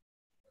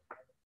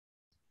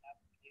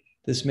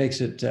 This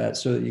makes it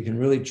so that you can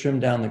really trim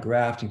down the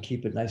graft and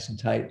keep it nice and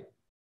tight.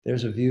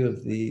 There's a view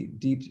of the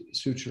deep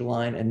suture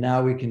line. And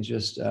now we can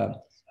just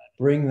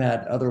bring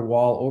that other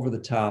wall over the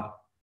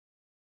top.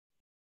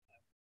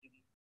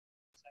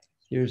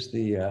 Here's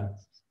the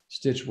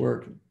stitch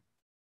work.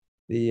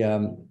 The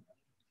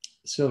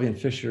Sylvian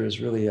fissure is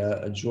really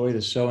a joy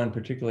to sew in,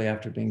 particularly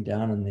after being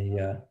down in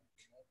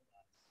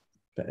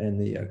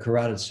the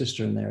carotid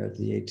cistern there at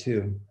the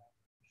A2.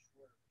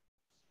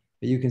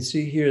 But you can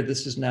see here,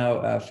 this is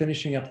now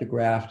finishing up the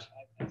graft.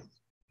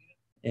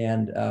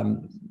 And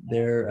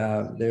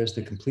there's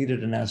the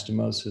completed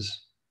anastomosis.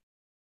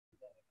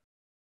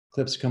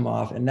 Clips come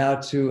off. And now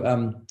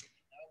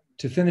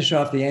to finish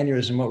off the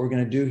aneurysm, what we're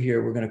going to do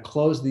here, we're going to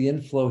close the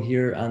inflow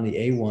here on the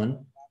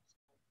A1,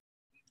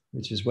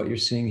 which is what you're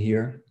seeing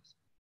here.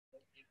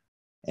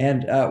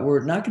 And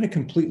we're not going to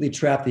completely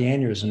trap the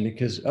aneurysm,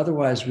 because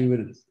otherwise we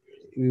would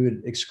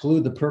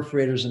exclude the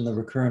perforators and the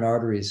recurrent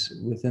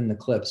arteries within the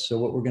clips. So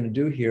what we're going to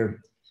do here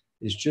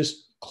is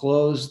just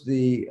close off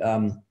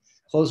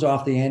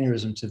the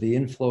aneurysm to the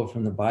inflow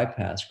from the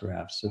bypass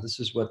graft. So this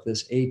is what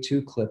this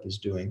A2 clip is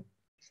doing.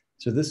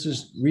 So this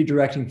is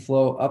redirecting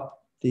flow up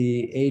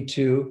the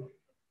A2.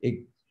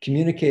 It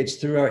communicates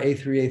through our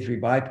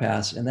A3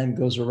 bypass and then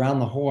goes around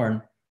the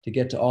horn to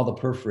get to all the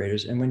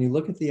perforators. And when you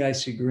look at the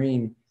IC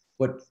green,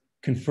 what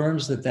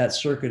confirms that that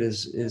circuit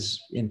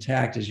is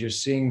intact is you're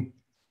seeing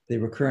the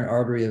recurrent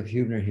artery of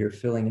Hübner here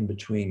filling in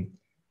between.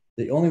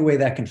 The only way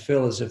that can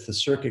fill is if the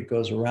circuit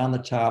goes around the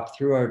top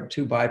through our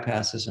two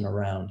bypasses and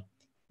around.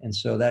 And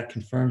so that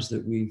confirms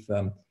that we've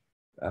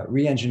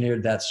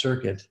re-engineered that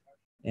circuit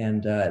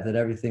and that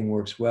everything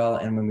works well.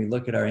 And when we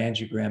look at our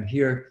angiogram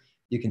here,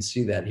 you can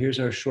see that. Here's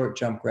our short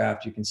jump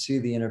graft. You can see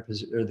the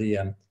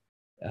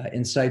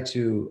in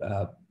situ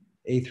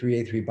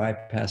A3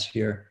 bypass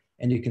here.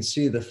 And you can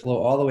see the flow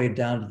all the way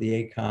down to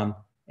the ACOM.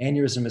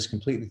 Aneurysm is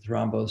completely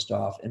thrombosed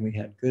off, and we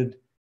had good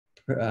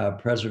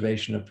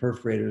preservation of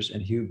perforators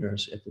and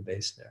Hübners at the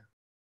base there.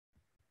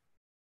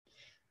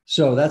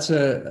 So that's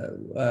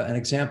an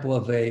example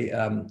of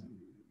in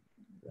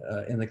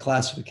the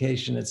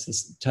classification, it's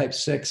this type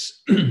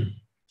 6, it's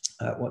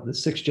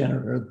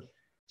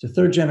a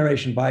third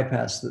generation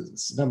bypass.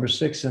 It's number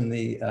 6 in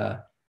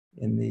the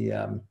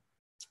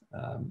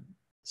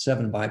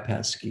 7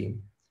 bypass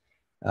scheme.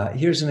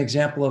 Here's an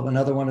example of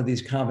another one of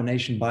these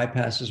combination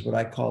bypasses, what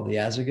I call the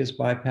azygous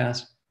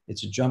bypass.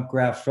 It's a jump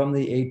graft from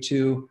the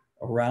A2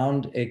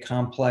 around a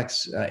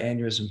complex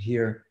aneurysm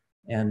here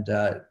and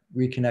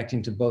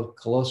reconnecting to both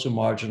callosal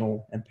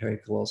marginal and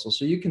pericallosal.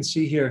 So you can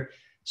see here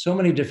so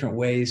many different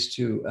ways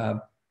to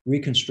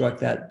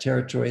reconstruct that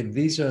territory.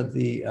 These are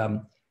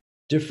the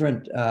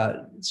different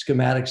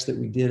schematics that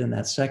we did in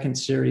that second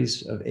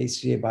series of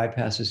ACA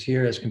bypasses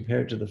here as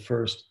compared to the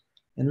first,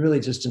 and really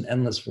just an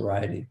endless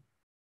variety.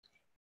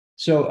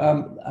 So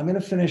I'm going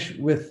to finish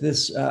with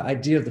this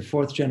idea of the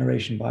 4th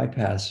generation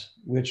bypass,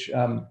 which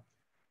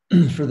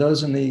for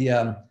those in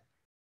the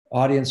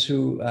audience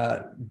who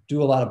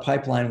do a lot of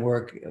pipeline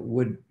work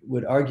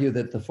would argue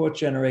that the 4th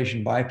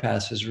generation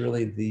bypass is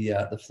really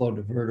the flow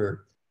diverter,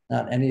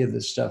 not any of the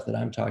stuff that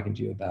I'm talking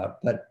to you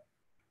about. But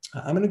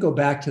I'm going to go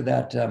back to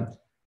that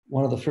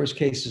one of the first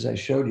cases I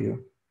showed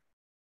you.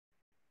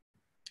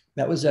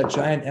 That was that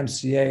giant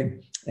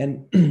MCA.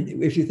 And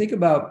if you think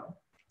about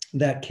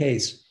that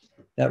case,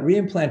 that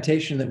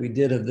reimplantation that we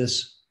did of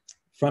this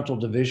frontal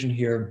division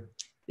here,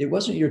 it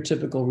wasn't your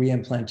typical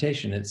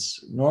reimplantation.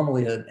 It's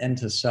normally an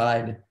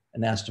end-to-side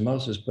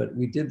anastomosis, but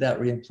we did that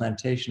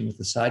reimplantation with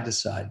the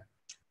side-to-side.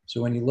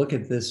 So when you look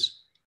at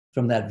this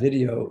from that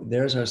video,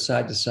 there's our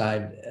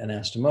side-to-side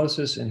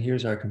anastomosis, and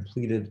here's our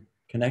completed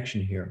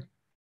connection here.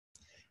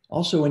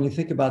 Also, when you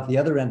think about the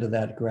other end of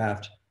that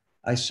graft,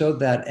 I sewed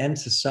that end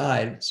to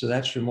side, so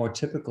that's your more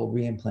typical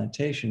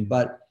reimplantation,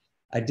 but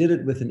I did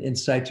it with an in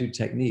situ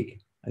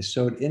technique. I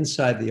sewed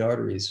inside the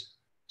arteries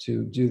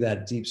to do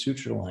that deep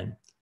suture line.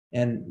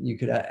 And you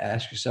could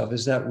ask yourself,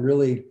 is that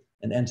really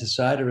an end to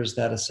side or is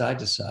that a side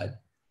to side?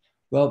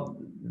 Well,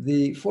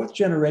 the 4th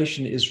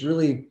generation is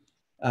really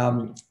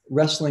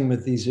wrestling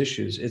with these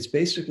issues. It's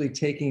basically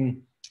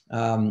taking,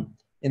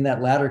 in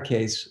that latter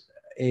case,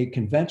 a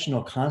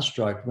conventional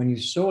construct. When you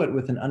sew it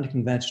with an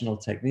unconventional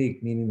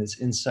technique, meaning this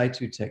in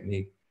situ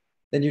technique,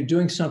 then you're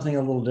doing something a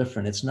little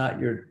different. It's not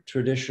your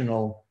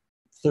traditional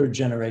 3rd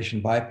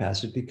generation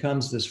bypass. It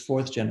becomes this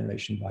 4th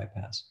generation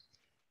bypass.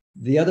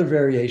 The other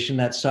variation,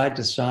 that side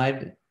to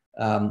side,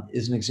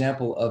 is an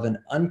example of an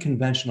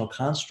unconventional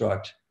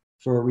construct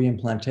for a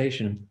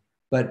reimplantation,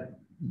 but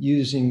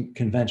using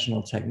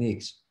conventional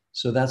techniques.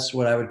 So that's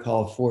what I would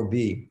call a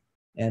 4B.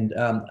 And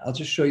I'll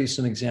just show you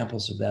some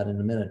examples of that in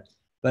a minute.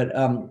 But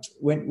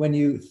when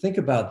you think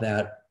about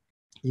that,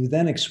 you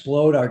then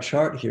explode our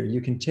chart here.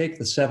 You can take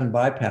the 7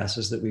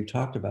 bypasses that we've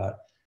talked about,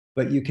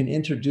 but you can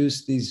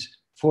introduce these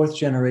 4th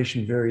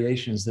generation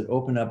variations that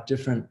open up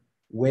different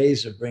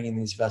ways of bringing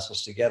these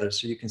vessels together.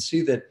 So you can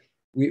see that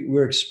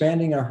we're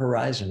expanding our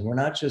horizon. We're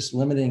not just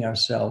limiting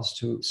ourselves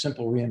to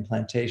simple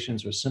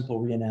reimplantations or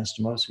simple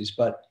reanastomoses,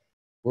 but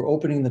we're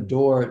opening the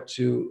door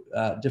to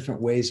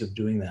different ways of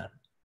doing that.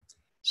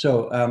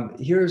 So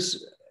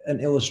here's an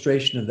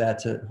illustration of that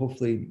to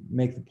hopefully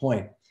make the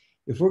point.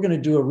 If we're going to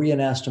do a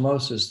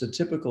reanastomosis, the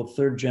typical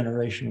third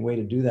generation way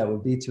to do that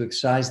would be to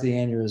excise the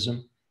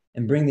aneurysm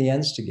and bring the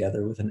ends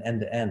together with an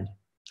end to end.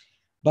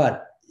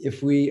 But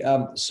if we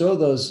sew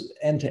those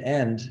end to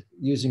end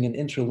using an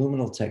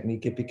intraluminal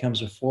technique, it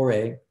becomes a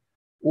 4A.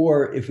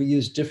 Or if we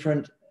use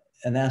different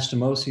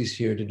anastomoses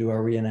here to do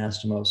our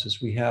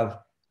reanastomosis, we have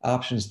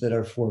options that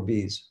are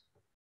 4Bs.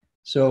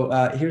 So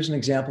here's an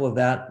example of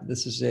that.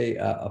 This is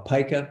a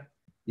pica.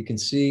 You can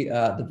see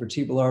the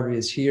vertebral artery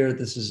is here.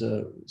 This is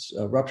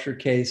a rupture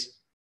case.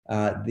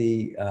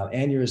 The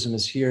aneurysm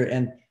is here.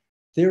 And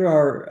there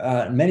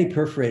are many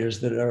perforators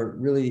that are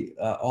really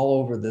all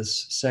over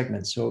this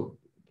segment. So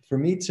for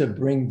me to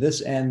bring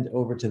this end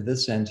over to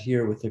this end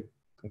here with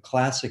a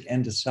classic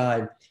end to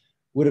side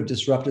would have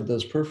disrupted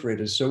those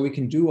perforators. So we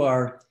can do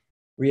our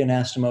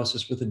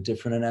reanastomosis with a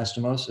different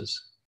anastomosis.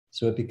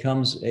 So it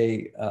becomes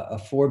a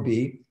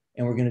 4B,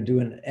 and we're going to do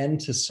an end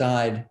to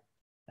side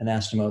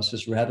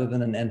anastomosis rather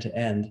than an end to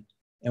end.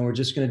 And we're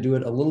just going to do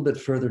it a little bit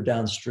further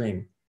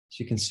downstream.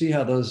 So you can see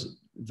how those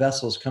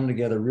vessels come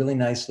together really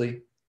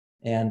nicely.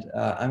 And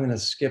I'm going to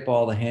skip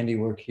all the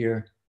handiwork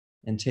here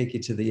and take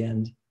you to the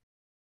end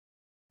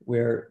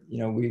where, you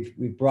know,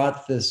 we've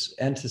brought this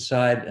end to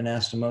side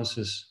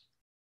anastomosis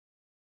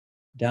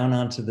down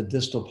onto the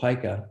distal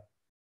pica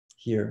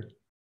here.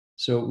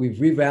 So we've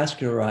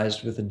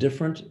revascularized with a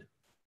different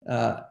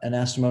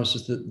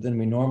anastomosis than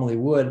we normally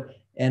would.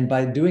 And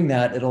by doing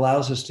that, it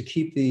allows us to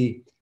keep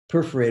the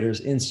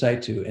perforators in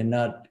situ and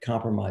not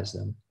compromise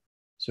them.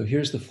 So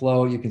here's the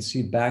flow. You can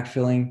see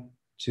backfilling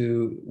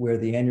to where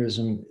the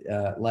aneurysm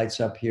lights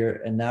up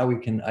here. And now we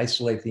can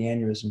isolate the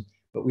aneurysm,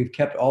 but we've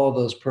kept all of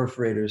those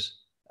perforators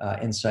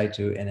in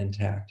situ and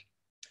intact.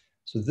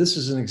 So this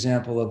is an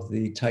example of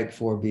the type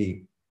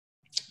 4B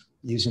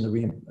using the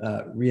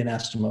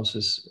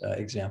reanastomosis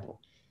example.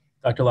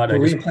 Dr. Lawton,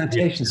 for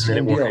reimplantation,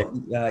 same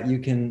deal. You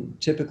can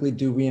typically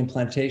do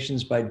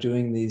reimplantations by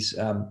doing these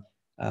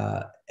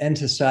end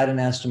to side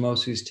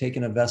anastomoses,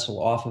 taking a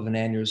vessel off of an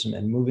aneurysm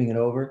and moving it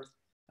over.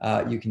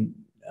 You can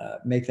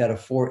make that a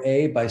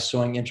 4A by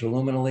sewing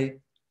intraluminally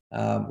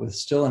with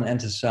still an end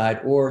to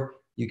side, or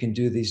you can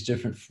do these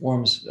different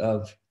forms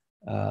of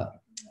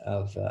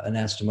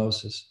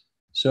anastomosis.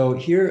 So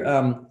here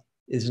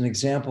is an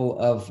example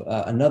of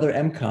another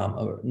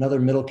MCOM, or another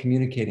middle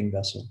communicating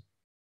vessel.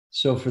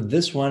 So for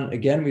this one,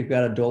 again, we've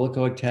got a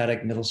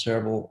dolichoectatic middle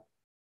cerebral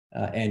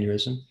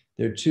aneurysm.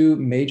 There are two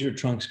major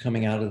trunks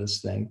coming out of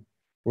this thing.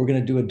 We're going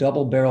to do a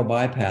double barrel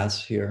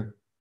bypass here.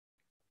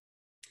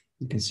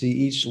 You can see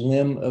each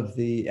limb of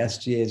the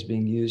STA is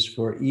being used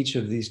for each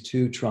of these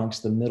two trunks,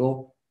 the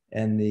middle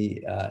and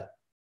the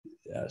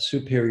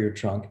superior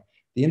trunk.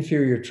 The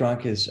inferior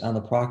trunk is on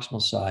the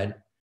proximal side.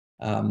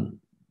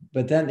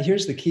 But then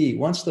here's the key.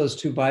 Once those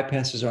two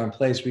bypasses are in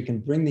place, we can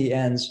bring the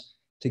ends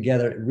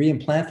together,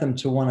 reimplant them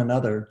to one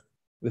another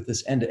with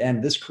this end to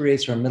end. This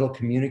creates our middle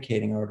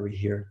communicating artery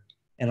here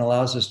and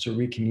allows us to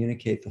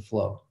recommunicate the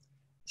flow.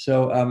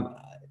 So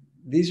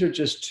these are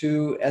just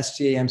two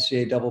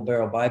STA-MCA double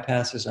barrel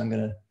bypasses. I'm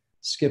going to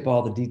skip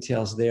all the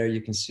details there.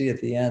 You can see at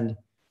the end,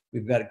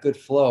 we've got a good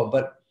flow.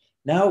 But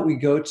now we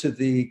go to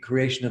the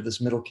creation of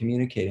this middle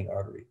communicating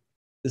artery.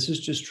 This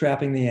is just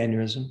trapping the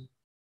aneurysm.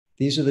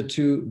 These are the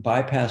two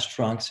bypass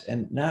trunks.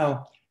 And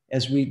now,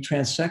 as we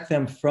transect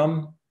them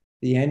from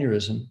the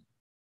aneurysm,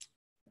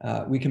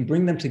 we can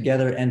bring them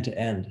together end to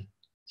end.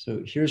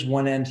 So here's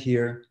one end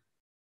here.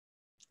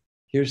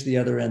 Here's the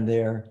other end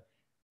there.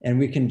 And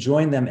we can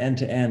join them end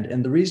to end.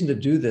 And the reason to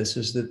do this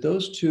is that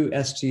those two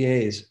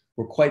STAs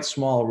were quite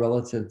small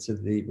relative to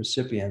the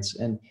recipients.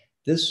 And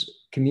this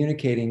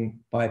communicating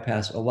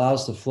bypass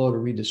allows the flow to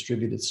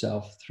redistribute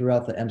itself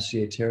throughout the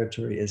MCA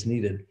territory as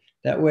needed.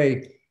 That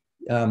way,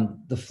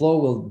 the flow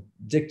will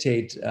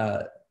dictate,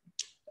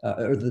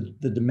 or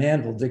the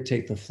demand will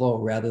dictate the flow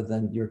rather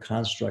than your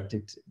construct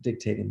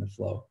dictating the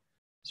flow.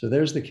 So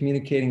there's the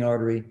communicating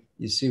artery.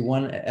 You see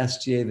one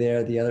STA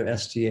there, the other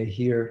STA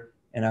here,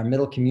 and our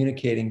middle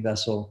communicating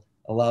vessel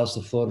allows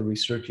the flow to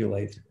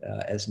recirculate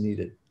as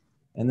needed.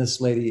 And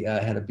this lady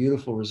had a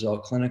beautiful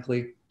result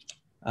clinically.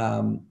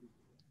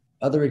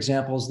 Other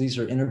examples, these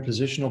are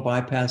interpositional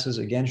bypasses,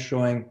 again,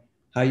 showing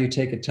how you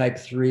take a type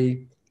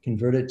 3,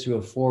 convert it to a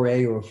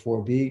 4A or a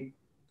 4B.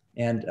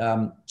 And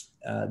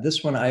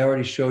this one I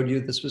already showed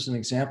you. This was an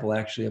example,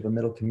 actually, of a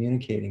middle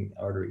communicating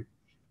artery.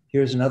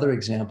 Here's another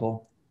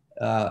example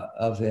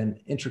of an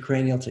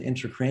intracranial to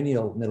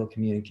intracranial middle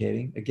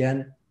communicating.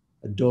 Again,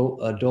 a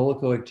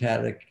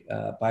dolichoectatic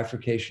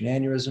bifurcation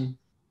aneurysm.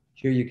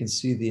 Here you can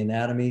see the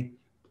anatomy.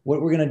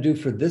 What we're going to do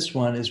for this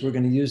one is we're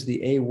going to use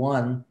the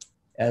A1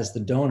 as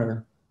the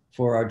donor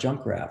for our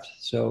jump graft.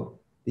 So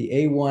the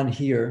A1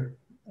 here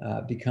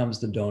becomes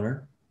the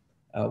donor.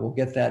 We'll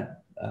get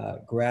that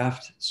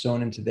graft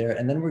sewn into there.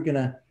 And then we're going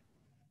to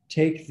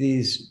take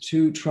these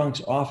two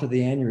trunks off of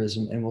the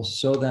aneurysm and we'll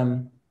sew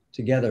them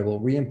together. We'll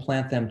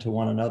reimplant them to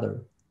one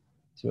another.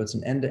 So it's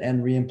an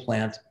end-to-end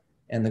reimplant.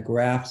 and the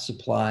graft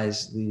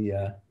supplies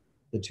the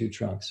two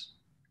trunks.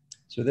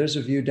 So there's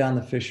a view down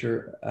the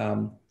fissure.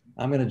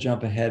 I'm going to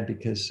jump ahead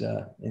because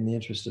in the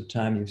interest of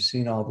time, you've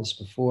seen all this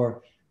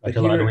before. But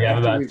Dr. Lawton, here, we have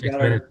after about we've 6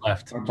 got minutes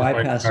left. our Just want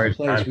to bypass in encourage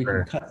place, time we can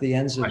for cut the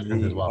ends of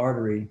questions as the well.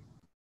 artery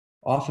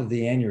off of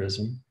the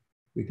aneurysm.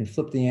 We can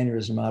flip the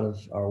aneurysm out of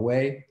our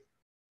way,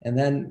 and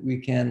then we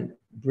can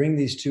bring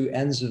these two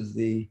ends of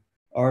the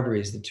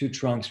arteries, the two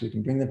trunks, we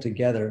can bring them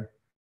together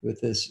with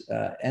this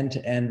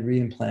end-to-end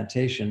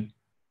reimplantation,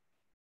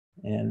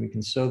 and we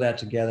can sew that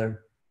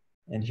together.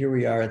 And here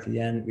we are at the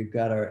end. We've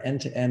got our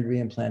end-to-end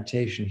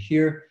reimplantation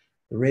here.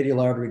 The radial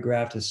artery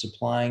graft is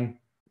supplying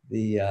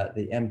the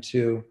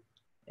M2,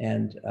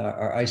 and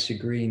our icy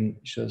green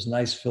shows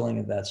nice filling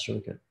of that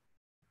circuit.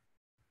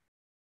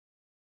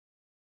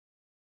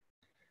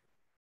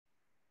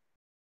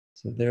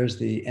 So there's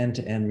the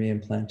end-to-end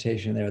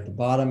reimplantation there at the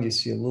bottom. You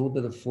see a little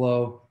bit of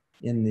flow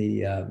in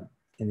the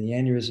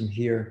aneurysm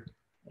here,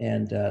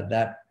 and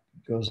that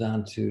goes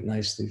on to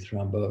nicely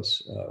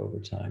thrombose over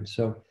time.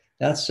 So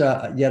that's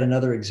yet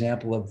another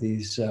example of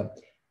these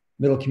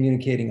middle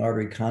communicating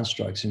artery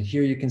constructs. And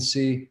here you can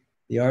see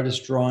the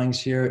artist drawings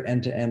here,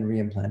 end-to-end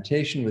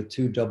reimplantation with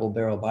two double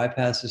barrel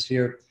bypasses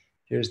here.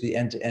 Here's the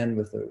end-to-end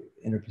with the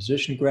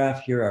interposition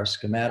graph. Here are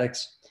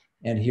schematics,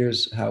 and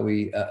here's how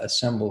we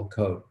assemble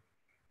code.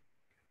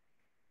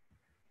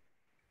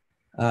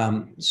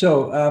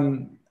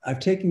 I've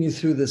taken you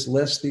through this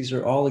list. These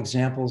are all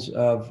examples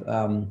of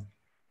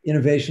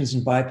innovations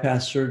in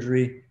bypass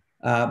surgery,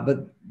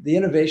 but the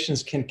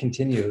innovations can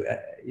continue.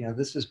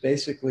 This is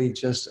basically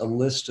just a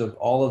list of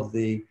all of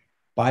the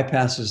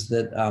bypasses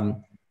that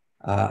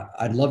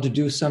I'd love to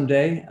do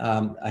someday.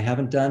 I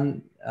haven't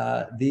done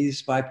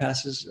these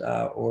bypasses,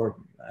 or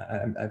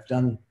I've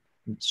done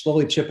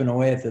slowly chipping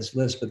away at this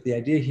list, but the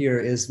idea here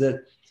is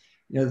that,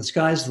 the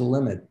sky's the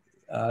limit.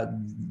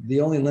 The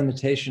only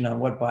limitation on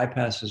what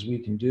bypasses we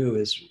can do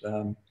is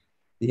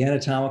the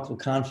anatomical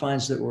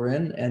confines that we're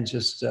in, and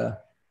just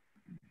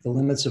the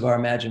limits of our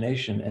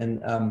imagination.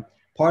 And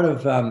part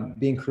of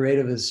being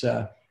creative is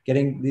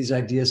getting these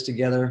ideas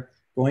together,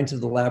 going to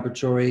the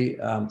laboratory,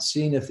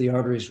 seeing if the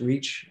arteries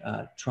reach,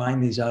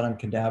 trying these out on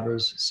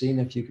cadavers, seeing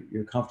if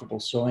you're comfortable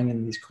sewing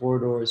in these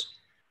corridors.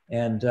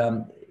 And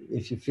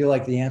if you feel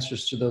like the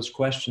answers to those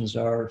questions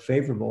are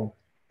favorable,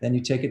 then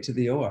you take it to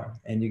the OR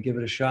and you give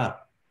it a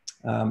shot.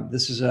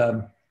 This is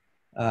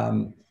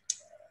an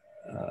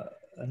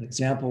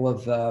example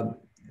of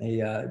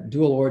a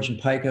dual origin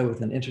pica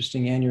with an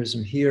interesting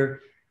aneurysm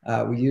here.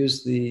 We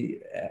use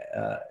the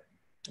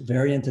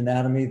variant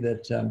anatomy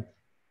that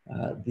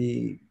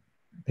the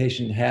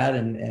patient had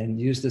and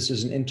used this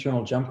as an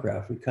internal jump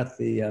graft. We cut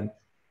the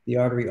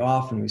artery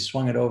off and we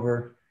swung it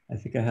over. I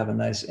think I have a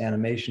nice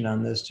animation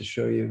on this to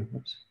show you.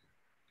 Oops.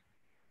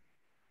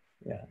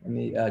 Yeah, let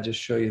me just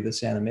show you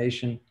this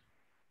animation.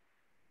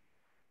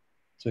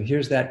 So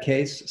here's that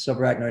case,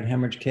 subarachnoid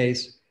hemorrhage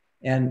case.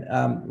 And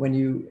when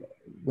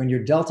you're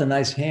dealt a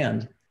nice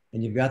hand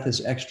and you've got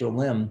this extra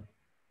limb,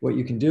 what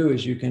you can do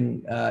is you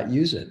can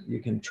use it. You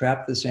can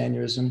trap this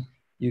aneurysm.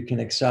 You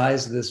can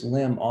excise this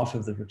limb off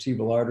of the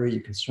vertebral artery.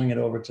 You can swing it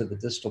over to the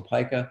distal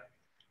pica.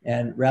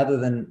 And rather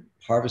than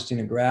harvesting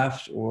a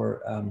graft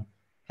or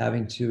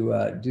having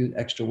to do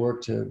extra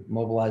work to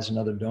mobilize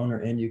another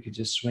donor in, you could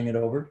just swing it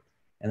over.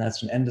 And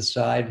that's an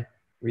end-to-side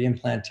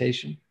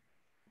reimplantation.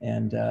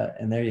 And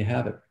there you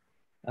have it.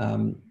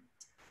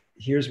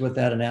 Here's what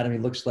that anatomy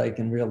looks like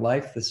in real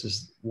life. This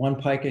is one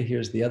pica.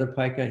 Here's the other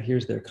pica.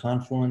 Here's their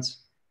confluence.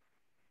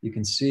 You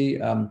can see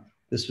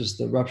this was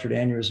the ruptured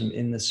aneurysm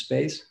in this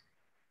space.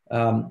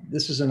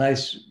 This is a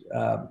nice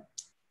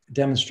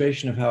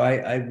demonstration of how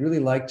I really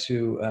like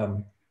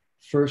to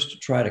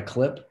first try to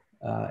clip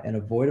and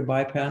avoid a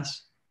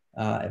bypass.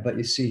 But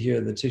you see here,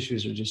 the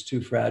tissues are just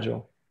too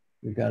fragile.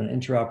 We've got an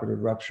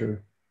intraoperative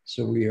rupture.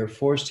 So we are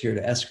forced here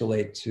to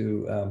escalate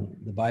to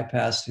the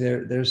bypass.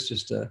 There's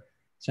just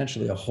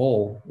essentially a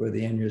hole where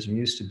the aneurysm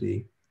used to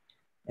be.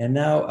 And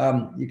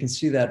now you can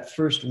see that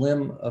first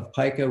limb of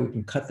pica. We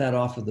can cut that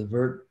off of the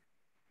vert.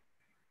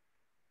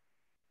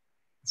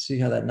 See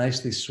how that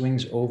nicely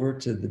swings over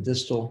to the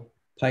distal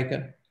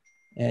pica.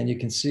 And you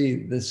can see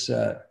this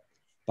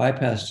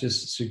bypass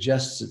just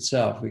suggests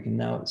itself. We can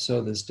now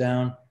sew this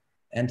down,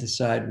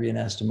 end-to-side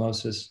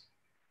reanastomosis.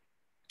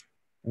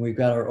 And we've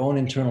got our own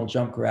internal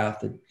jump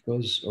graft that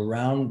goes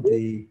around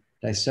the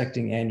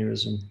dissecting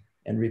aneurysm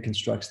and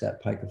reconstructs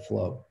that pica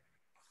flow.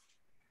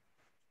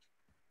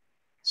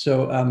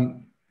 So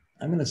I'm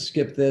going to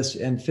skip this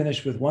and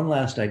finish with one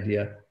last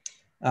idea.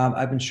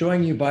 I've been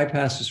showing you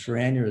bypasses for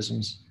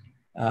aneurysms,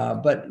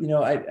 but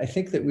I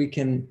think that we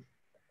can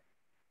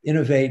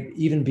innovate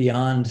even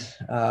beyond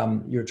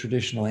your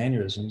traditional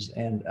aneurysms.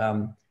 And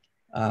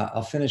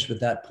I'll finish with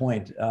that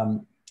point.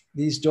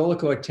 These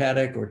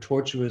dolichoectatic or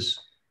tortuous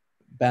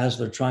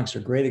basilar trunks are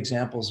great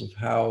examples of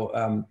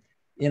how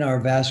in our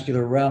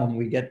vascular realm,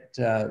 we get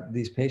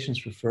these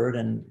patients referred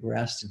and we're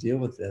asked to deal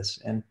with this.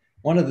 And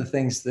one of the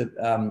things that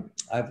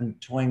I've been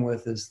toying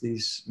with is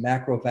these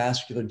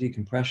macrovascular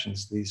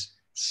decompressions, these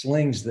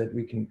slings that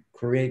we can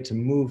create to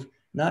move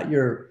not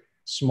your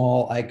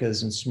small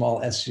ICAs and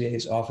small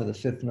SCAs off of the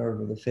fifth nerve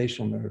or the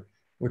facial nerve.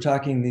 We're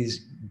talking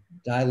these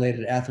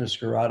dilated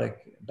atherosclerotic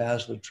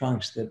basilar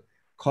trunks that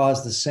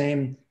cause the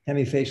same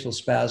hemifacial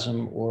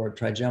spasm or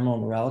trigeminal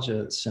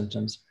neuralgia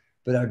symptoms,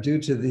 but are due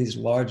to these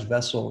large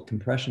vessel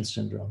compression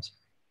syndromes.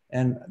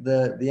 And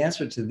the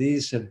answer to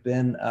these have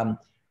been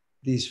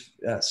these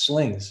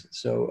slings.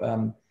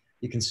 So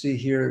you can see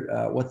here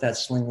what that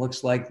sling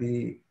looks like.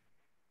 The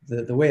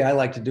way I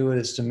like to do it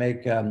is to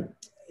make a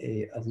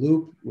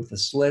loop with a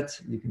slit.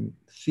 You can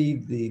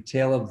feed the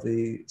tail of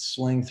the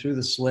sling through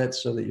the slit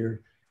so that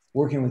you're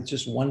working with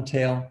just one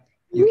tail.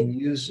 You can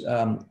use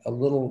a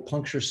little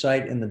puncture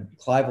site in the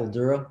clival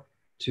dura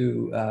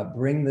to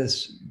bring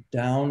this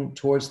down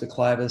towards the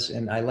clivus.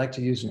 And I like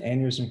to use an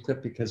aneurysm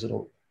clip because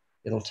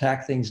it'll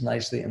tack things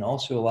nicely and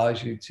also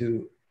allows you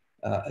to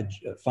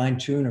fine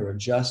tune or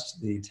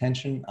adjust the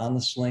tension on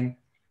the sling.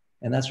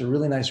 And that's a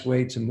really nice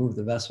way to move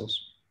the vessels.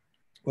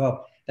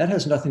 Well, that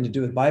has nothing to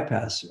do with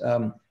bypass,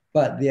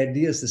 but the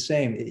idea is the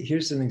same.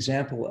 Here's an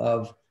example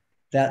of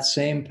that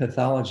same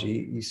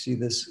pathology. You see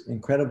this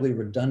incredibly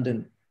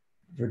redundant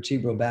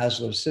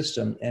vertebrobasilar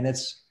system, and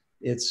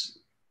it's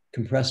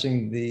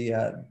compressing the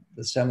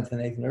seventh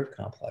and eighth nerve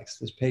complex.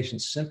 This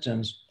patient's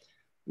symptoms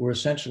were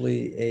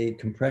essentially a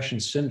compression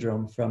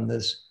syndrome from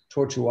this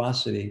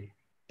tortuosity,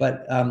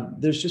 but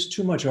there's just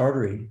too much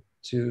artery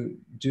to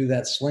do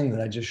that sling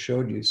that I just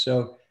showed you.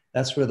 So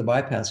that's where the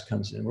bypass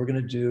comes in. We're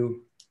going to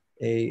do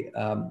a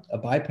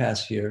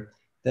bypass here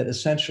that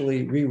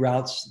essentially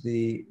reroutes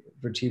the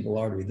vertebral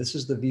artery. This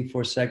is the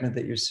V4 segment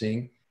that you're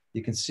seeing.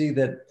 You can see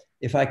that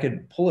if I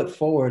could pull it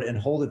forward and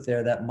hold it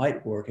there, that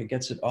might work. It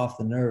gets it off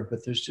the nerve,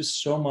 but there's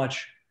just so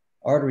much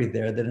artery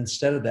there that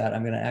instead of that,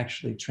 I'm going to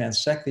actually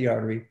transect the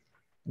artery.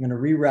 I'm going to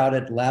reroute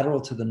it lateral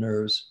to the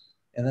nerves,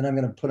 and then I'm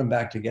going to put them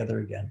back together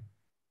again.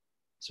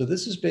 So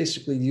this is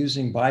basically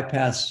using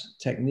bypass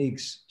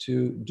techniques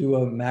to do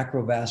a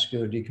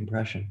macrovascular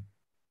decompression.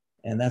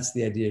 And that's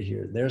the idea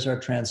here. There's our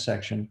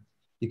transection.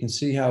 You can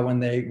see how when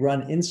they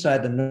run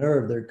inside the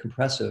nerve, they're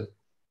compressive.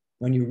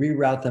 When you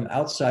reroute them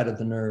outside of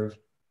the nerve,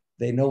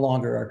 they no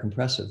longer are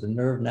compressive. The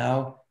nerve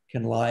now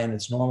can lie in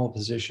its normal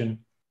position.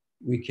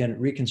 We can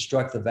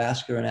reconstruct the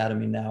vascular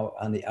anatomy now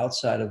on the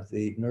outside of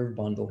the nerve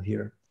bundle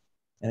here.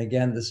 And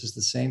again, this is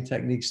the same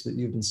techniques that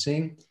you've been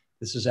seeing.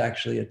 This is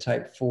actually a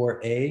type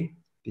 4A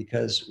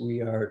because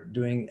we are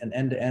doing an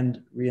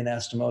end-to-end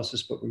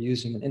reanastomosis, but we're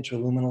using an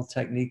intraluminal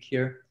technique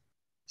here.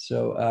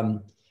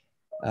 So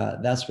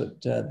that's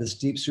what this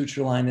deep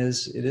suture line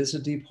is. It is a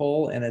deep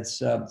hole, and it's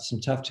some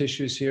tough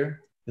tissues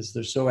here because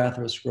they're so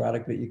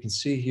atherosclerotic, but you can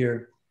see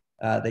here,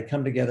 they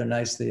come together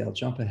nicely. I'll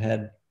jump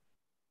ahead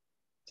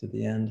to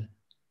the end.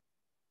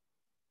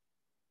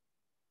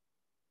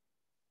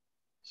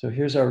 So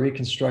here's our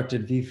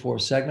reconstructed V4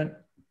 segment.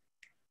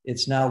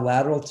 It's now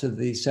lateral to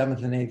the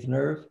seventh and eighth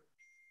nerve.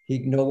 He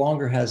no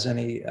longer has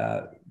any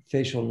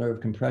facial nerve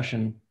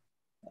compression,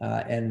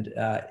 and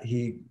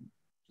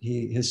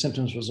his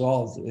symptoms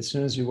resolved as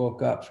soon as he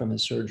woke up from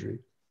his surgery.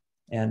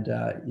 And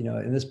you know,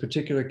 in this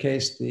particular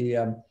case,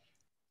 the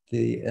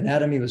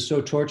anatomy was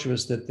so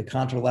tortuous that the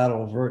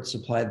contralateral vert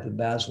supplied the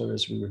basilar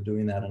as we were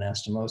doing that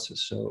anastomosis.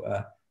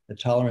 So the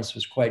tolerance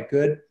was quite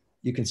good.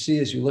 You can see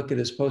as you look at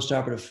his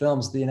postoperative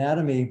films, the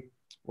anatomy,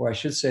 or I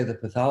should say the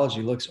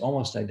pathology, looks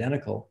almost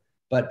identical.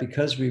 But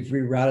because we've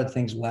rerouted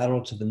things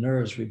lateral to the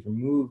nerves, we've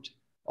removed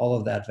all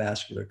of that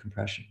vascular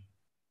compression.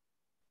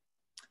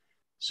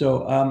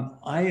 So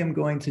I am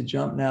going to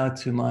jump now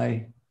to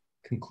my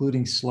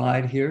concluding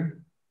slide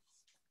here,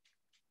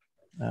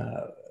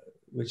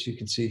 which you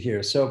can see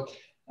here. So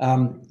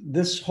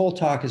this whole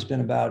talk has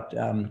been about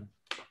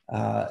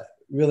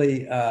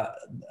really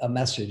a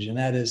message, and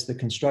that is the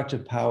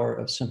constructive power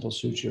of simple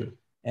suture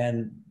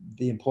and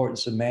the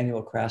importance of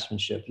manual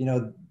craftsmanship. You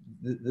know,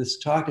 this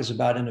talk is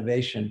about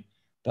innovation,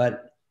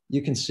 but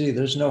you can see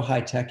there's no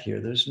high tech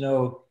here. There's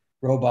no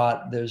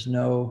robot. There's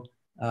no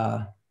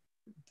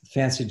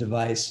fancy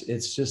device.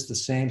 It's just the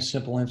same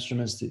simple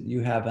instruments that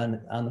you have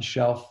on the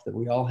shelf, that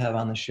we all have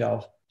on the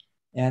shelf.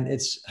 And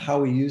it's how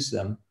we use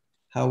them,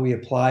 how we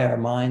apply our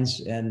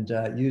minds and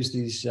use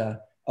these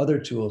other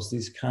tools,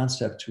 these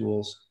concept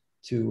tools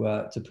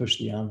to push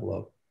the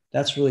envelope.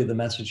 That's really the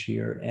message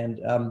here. And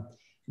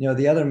you know,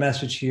 the other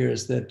message here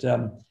is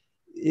that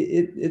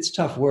it's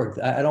tough work.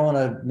 I don't want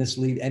to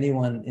mislead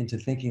anyone into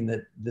thinking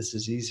that this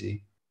is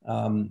easy.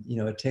 You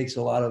know, it takes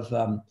a lot of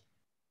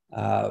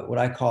what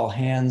I call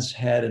hands,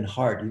 head, and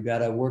heart. You've got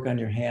to work on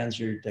your hands,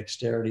 your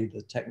dexterity,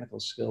 the technical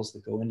skills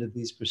that go into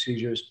these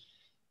procedures.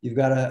 You've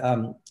got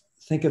to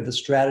think of the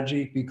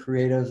strategy, be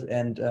creative,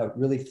 and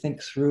really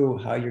think through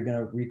how you're going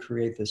to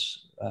recreate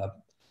this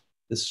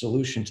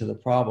solution to the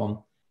problem.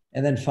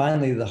 And then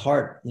finally, the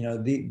heart. You know,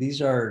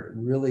 these are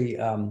really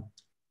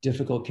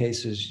difficult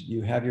cases.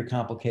 You have your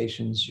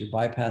complications, your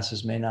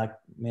bypasses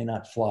may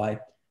not fly,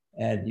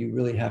 and you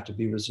really have to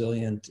be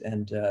resilient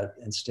and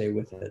stay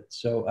with it.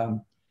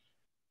 So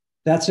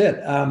that's it.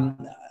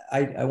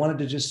 I wanted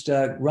to just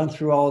run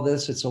through all of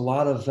this. It's a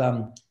lot of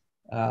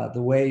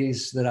the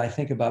ways that I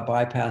think about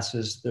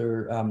bypasses.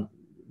 They're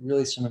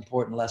really some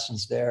important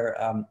lessons there.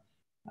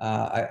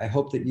 I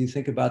hope that you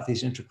think about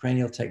these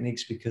intracranial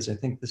techniques, because I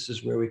think this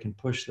is where we can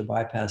push the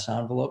bypass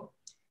envelope.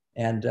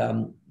 And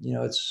you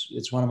know,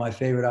 it's one of my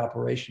favorite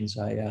operations.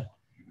 I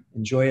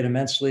enjoy it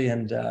immensely,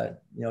 and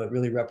you know, it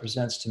really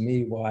represents to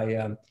me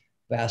why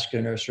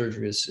vascular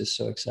neurosurgery is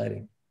so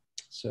exciting.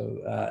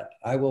 So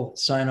I will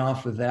sign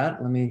off with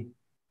that. Let me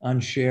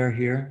unshare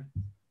here.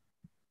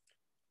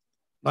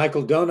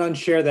 Michael, don't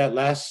unshare that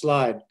last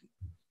slide.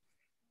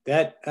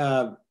 That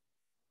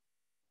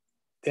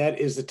that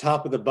is the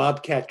top of the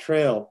Bobcat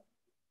Trail.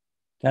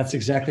 That's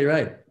exactly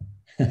right.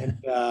 And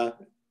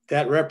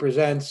that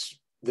represents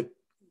the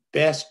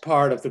best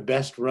part of the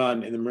best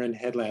run in the Marin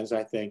Headlands,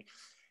 I think.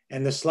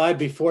 And the slide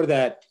before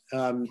that,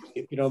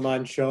 if you don't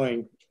mind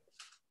showing,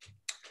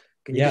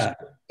 can you just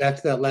back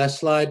to that last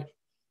slide?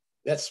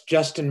 That's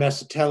Justin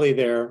Mesatelli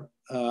there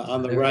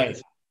on the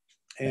right.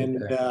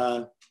 And,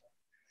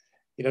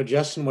 you know,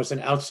 Justin was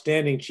an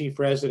outstanding chief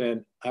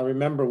resident. I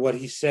remember what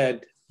he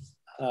said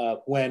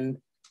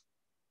when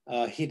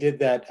he did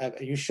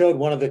that. You showed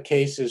one of the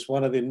cases,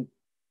 one of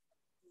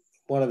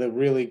the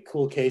really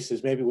cool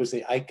cases, maybe it was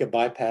the ICA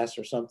bypass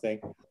or something.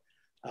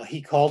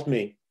 He called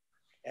me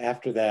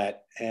after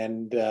that,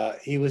 and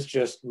he was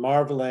just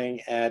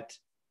marveling at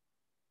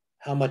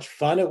how much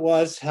fun it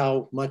was,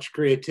 how much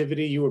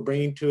creativity you were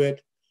bringing to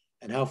it,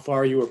 and how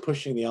far you were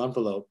pushing the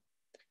envelope,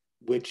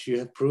 which you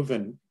have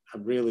proven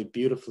really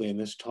beautifully in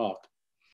this talk.